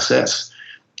these two assets.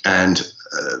 And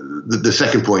the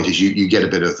second point is you get a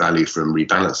bit of value from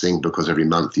rebalancing, because every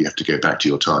month you have to go back to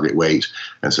your target weight.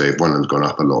 And so if one of them's gone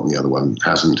up a lot and the other one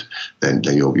hasn't, then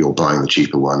you're buying the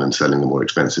cheaper one and selling the more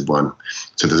expensive one.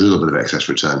 So there's a little bit of excess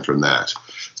return from that.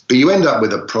 But you end up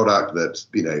with a product that's,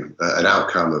 an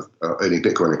outcome of owning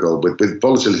Bitcoin and gold with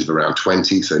volatility of around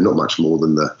 20, so not much more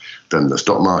than the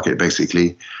stock market,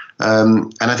 basically.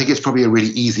 And I think it's probably a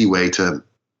really easy way to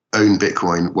own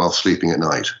Bitcoin while sleeping at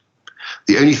night.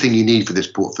 The only thing you need for this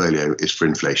portfolio is for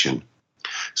inflation.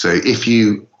 So if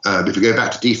you go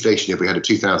back to deflation, if we had a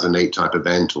 2008 type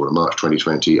event or a March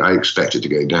 2020, I expect it to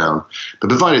go down. But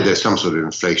provided there's some sort of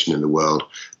inflation in the world,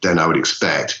 then I would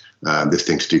expect this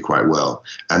thing to do quite well.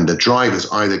 And the driver's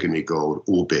either going to be gold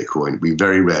or Bitcoin. We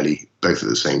very rarely both at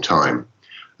the same time.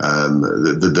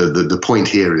 The point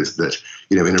here is that,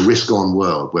 in a risk-on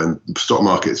world, when stock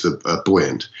markets are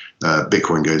buoyant,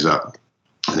 Bitcoin goes up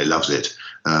and it loves it.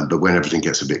 But when everything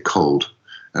gets a bit cold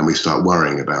and we start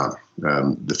worrying about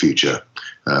the future,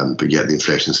 but yet the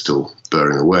inflation is still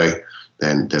burning away,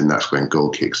 then that's when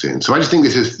gold kicks in. So I just think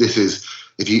this is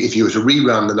if you were to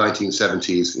rerun the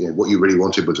 1970s, what you really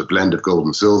wanted was a blend of gold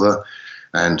and silver.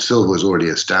 And silver was already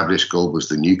established. Gold was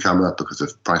the newcomer because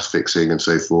of price fixing and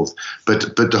so forth.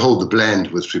 But to hold the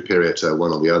blend was superior to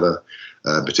one or the other,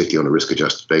 particularly on a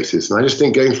risk-adjusted basis. And I just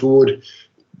think going forward,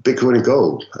 Bitcoin and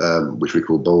gold, which we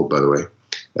call bold, by the way,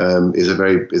 is a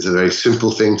very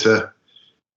simple thing to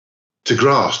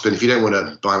grasp. And if you don't want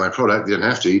to buy my product, you don't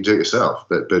have to. You do it yourself.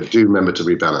 But do remember to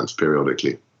rebalance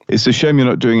periodically. It's a shame you're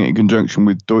not doing it in conjunction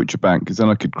with Deutsche Bank, because then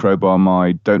I could crowbar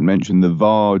my "don't mention the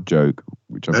VAR" joke,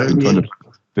 which I've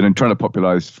been trying to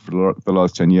popularise for the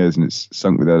last 10 years, and it's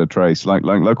sunk without a trace, like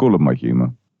all of my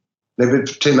humour. No, but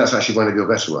Tim, that's actually one of your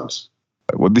better ones.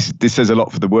 Well, this says a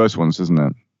lot for the worst ones, doesn't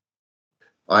it?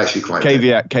 I actually quite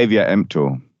caveat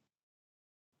emptor.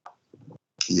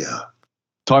 Yeah.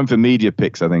 Time for media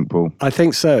picks, I think, Paul. I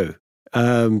think so.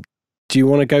 Do you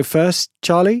want to go first,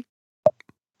 Charlie?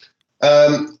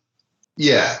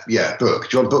 Yeah. Book.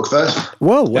 Do you want book first?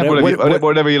 Well,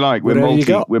 whatever you like.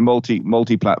 We're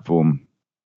multi-platform.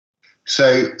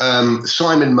 So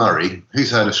Simon Murray.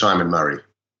 Who's heard of Simon Murray?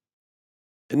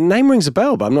 Name rings a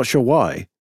bell, but I'm not sure why.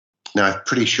 Now, I'm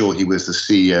pretty sure he was the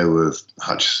CEO of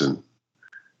Hutchison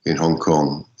in Hong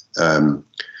Kong.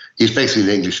 He's basically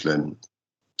an Englishman.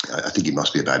 I think he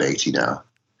must be about 80 now.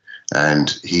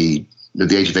 And he, at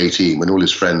the age of 18, when all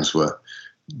his friends were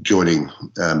joining,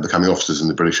 becoming officers in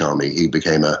the British Army, he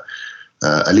became a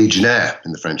legionnaire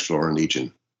in the French Foreign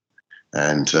Legion.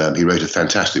 And he wrote a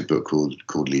fantastic book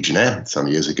called Legionnaire some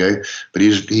years ago. But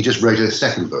he just wrote a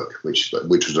second book, which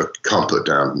was a can't put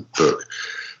down book,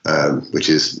 which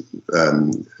is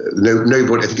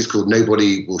nobody. I think it's called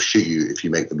 "Nobody Will Shoot You If You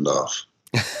Make Them Laugh."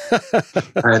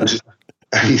 And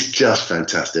And he's just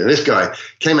fantastic. And this guy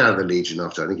came out of the Legion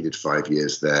after, I think he did 5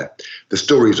 years there. The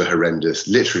stories are horrendous.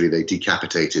 Literally, they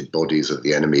decapitated bodies of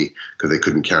the enemy because they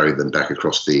couldn't carry them back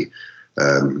across the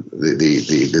mountains,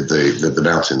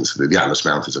 the Atlas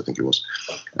Mountains, I think it was.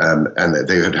 And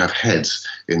they would have heads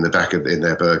in the back in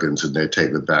their Bergens, and they'd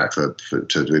take them back to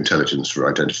intelligence for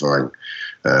identifying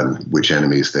which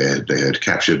enemies they had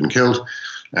captured and killed.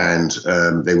 And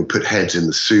they would put heads in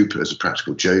the soup as a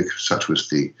practical joke. Such was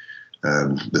the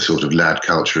sort of lad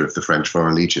culture of the French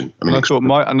Foreign Legion. I mean, I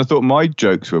thought my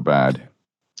jokes were bad.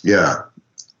 Yeah,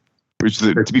 which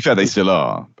to be fair, they still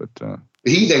are. But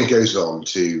he then goes on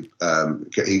to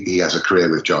he has a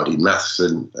career with Jardine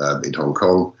Matheson in Hong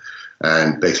Kong,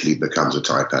 and basically becomes a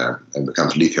Taipan and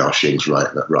becomes Li Ka-shing's right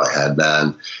hand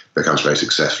man. Becomes very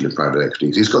successful in private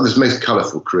equities. He's got this most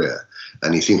colourful career,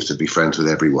 and he seems to be friends with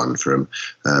everyone from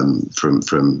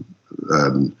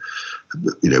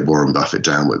Warren Buffett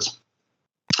downwards.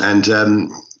 And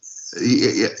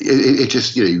it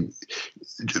just,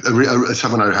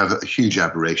 someone I have a huge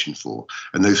admiration for.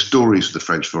 And those stories of the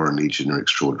French Foreign Legion are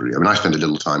extraordinary. I mean, I spent a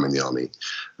little time in the army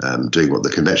doing what the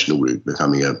conventional route,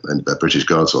 becoming a British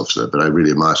Guards officer, but I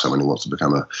really admire someone who wants to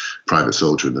become a private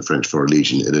soldier in the French Foreign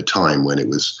Legion at a time when it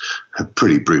was a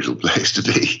pretty brutal place to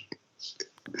be.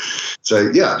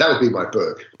 So, yeah, that would be my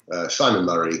book. Simon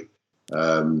Murray,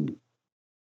 No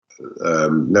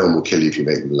One Will Kill You If You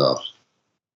Make Them Laugh.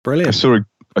 Brilliant.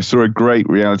 I saw a great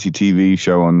reality TV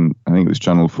show on, I think it was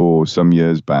Channel 4 some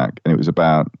years back, and it was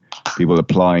about people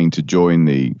applying to join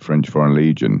the French Foreign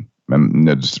Legion,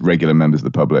 just regular members of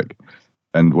the public.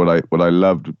 And what I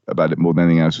loved about it more than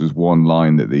anything else was one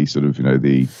line that the sort of,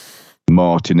 the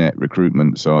Martinet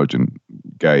recruitment sergeant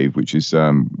gave, which is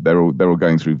they're all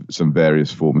going through some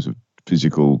various forms of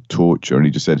physical torture, and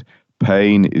he just said,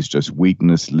 "Pain is just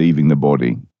weakness leaving the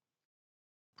body,"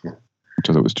 which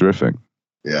I thought was terrific.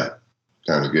 Yeah,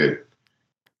 sounds good.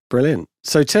 Brilliant.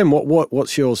 So, Tim,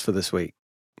 what's yours for this week?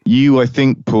 You, I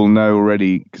think, Paul, know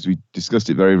already because we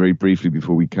discussed it very, very briefly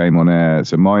before we came on air.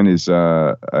 So mine is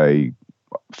a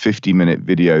 50-minute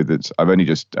video that's I've only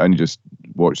just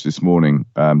watched this morning.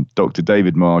 Dr.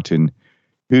 David Martin,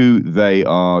 Who They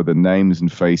Are, the Names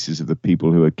and Faces of the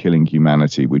People Who Are Killing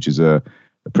Humanity, which is a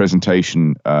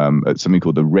presentation at something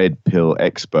called the Red Pill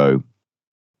Expo.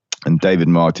 And David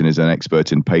Martin is an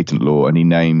expert in patent law, and he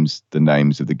names the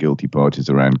names of the guilty parties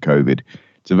around COVID.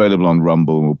 It's available on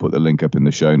Rumble, and we'll put the link up in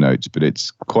the show notes, but it's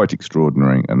quite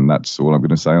extraordinary, and that's all I'm going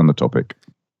to say on the topic.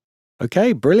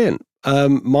 Okay, brilliant.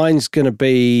 Mine's going to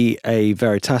be a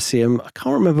Veritasium. I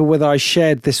can't remember whether I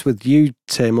shared this with you,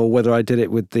 Tim, or whether I did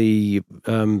it with the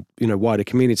wider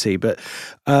community, but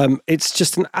it's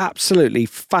just an absolutely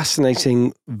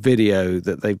fascinating video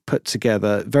that they've put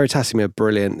together. Veritasium are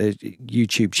brilliant. Their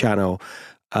YouTube channel.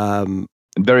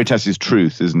 Veritas is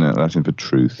truth, isn't it? Latin for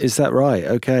truth. Is that right?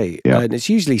 Okay. Yeah. And it's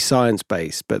usually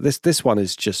science-based, but this one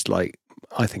is just like,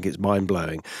 I think it's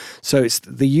mind-blowing. So it's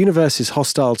the universe is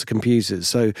hostile to computers.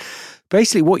 So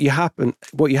basically what you have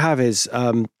is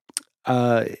out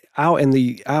in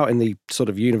the sort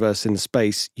of universe, in the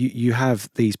space, you have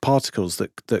these particles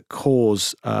that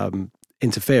cause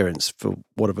interference, for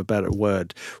want of a better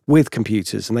word, with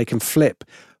computers, and they can flip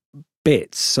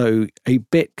bits. So a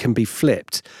bit can be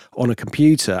flipped on a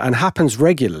computer, and happens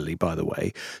regularly, by the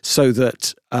way, so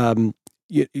that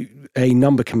a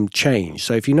number can change.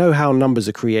 So if you know how numbers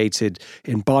are created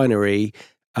in binary,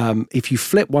 if you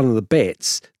flip one of the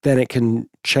bits, then it can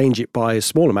change it by a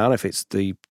small amount if it's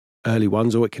the early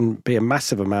ones, or it can be a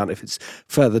massive amount if it's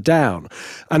further down.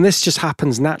 And this just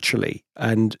happens naturally.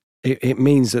 And it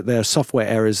means that there are software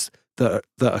errors that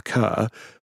occur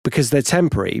because they're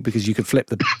temporary, because you can flip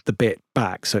the bit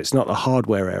back. So it's not a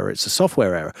hardware error, it's a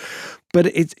software error. But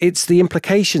it's the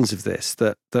implications of this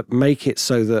that make it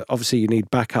so that obviously you need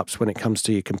backups when it comes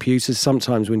to your computers.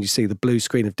 Sometimes when you see the blue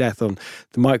screen of death on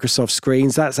the Microsoft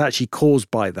screens, that's actually caused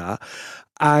by that.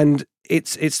 And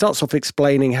it starts off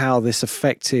explaining how this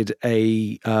affected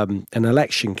an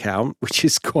election count, which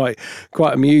is quite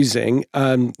amusing.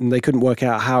 And they couldn't work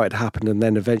out how it happened, and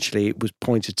then eventually it was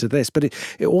pointed to this. But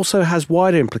it also has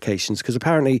wider implications, because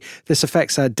apparently this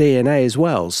affects our DNA as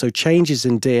well. So changes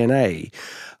in DNA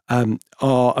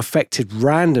are affected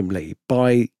randomly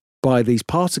by these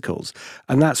particles,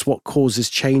 and that's what causes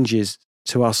changes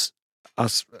to us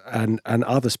and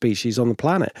other species on the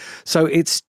planet. So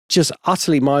it's just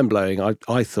utterly mind-blowing,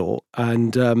 I thought,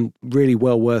 and really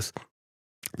well worth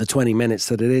the 20 minutes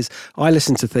that it is. I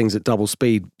listen to things at double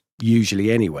speed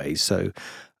usually anyway, so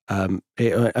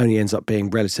it only ends up being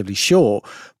relatively short.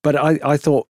 But I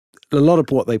thought a lot of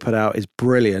what they put out is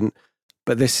brilliant,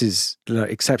 but this is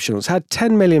exceptional. It's had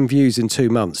 10 million views in 2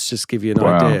 months, just to give you an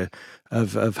idea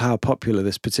of how popular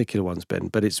this particular one's been.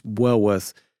 But it's well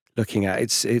worth looking at.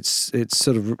 It's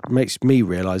sort of makes me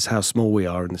realise how small we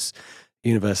are in this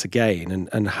universe again,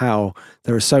 and how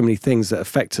there are so many things that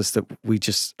affect us that we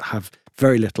just have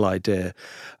very little idea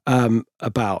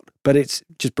about. But it's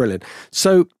just brilliant.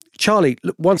 So, Charlie,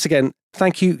 once again,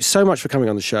 thank you so much for coming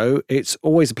on the show. It's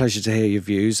always a pleasure to hear your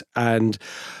views. And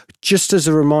just as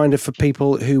a reminder for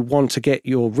people who want to get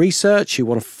your research, who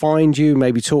want to find you,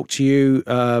 maybe talk to you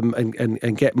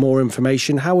and get more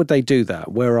information, how would they do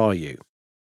that? Where are you?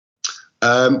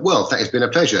 Well, it's been a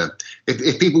pleasure.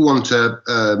 If people want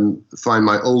to find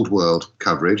my old world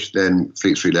coverage, then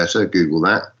Fleet Street Letter, Google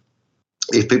that.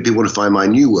 If people want to find my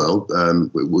new world,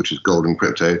 which is gold and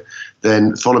crypto,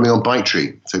 then follow me on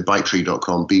ByteTree. So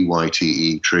bytetree.com,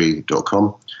 B-Y-T-E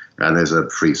tree.com. And there's a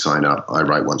free sign up. I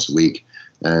write once a week.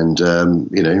 And,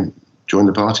 join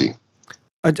the party.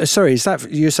 Sorry,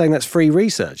 you're saying that's free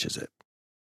research, is it?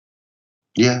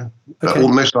 Yeah. Okay.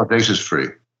 Most of our data is free.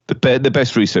 The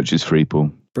best research is free,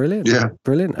 Paul. Brilliant. Yeah.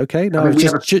 Brilliant. Okay. No,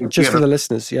 just for the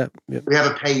listeners. Yeah. We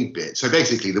have a paid bit. So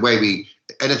basically, the way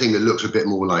anything that looks a bit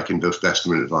more like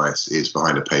investment advice is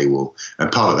behind a paywall.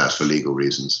 And part of that's for legal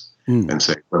reasons. And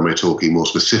so when we're talking more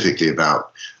specifically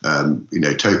about,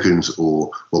 tokens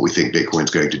or what we think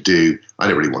Bitcoin's going to do, I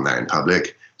don't really want that in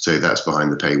public. So that's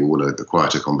behind the paywall, a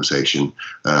quieter conversation.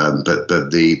 But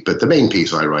the main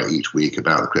piece I write each week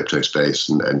about the crypto space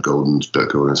and gold and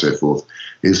Bitcoin and so forth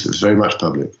is very much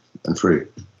public and free.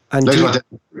 And loads of our data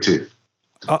too.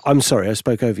 I'm sorry, I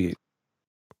spoke over you.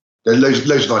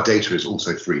 Loads of our data is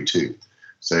also free too.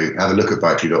 So have a look at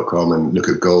bytetree.com and look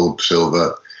at gold,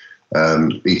 silver,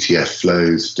 ETF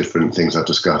flows, different things I've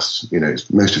discussed.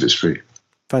 Most of it's free.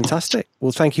 Fantastic.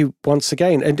 Well, thank you once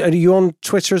again. And are you on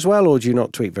Twitter as well, or do you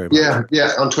not tweet very much?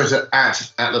 Yeah, on Twitter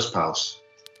at Atlas Pulse.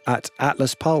 At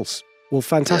Atlas Pulse. Well,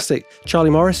 fantastic. Yeah. Charlie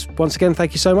Morris, once again,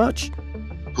 thank you so much.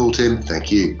 Paul, Tim,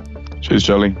 thank you. Cheers,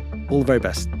 Charlie. All the very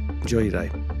best. Enjoy your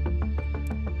day.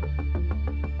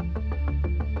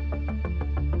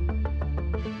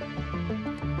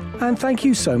 And thank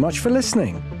you so much for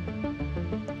listening.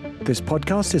 This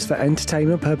podcast is for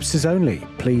entertainment purposes only.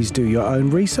 Please do your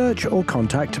own research or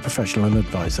contact a professional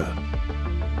advisor.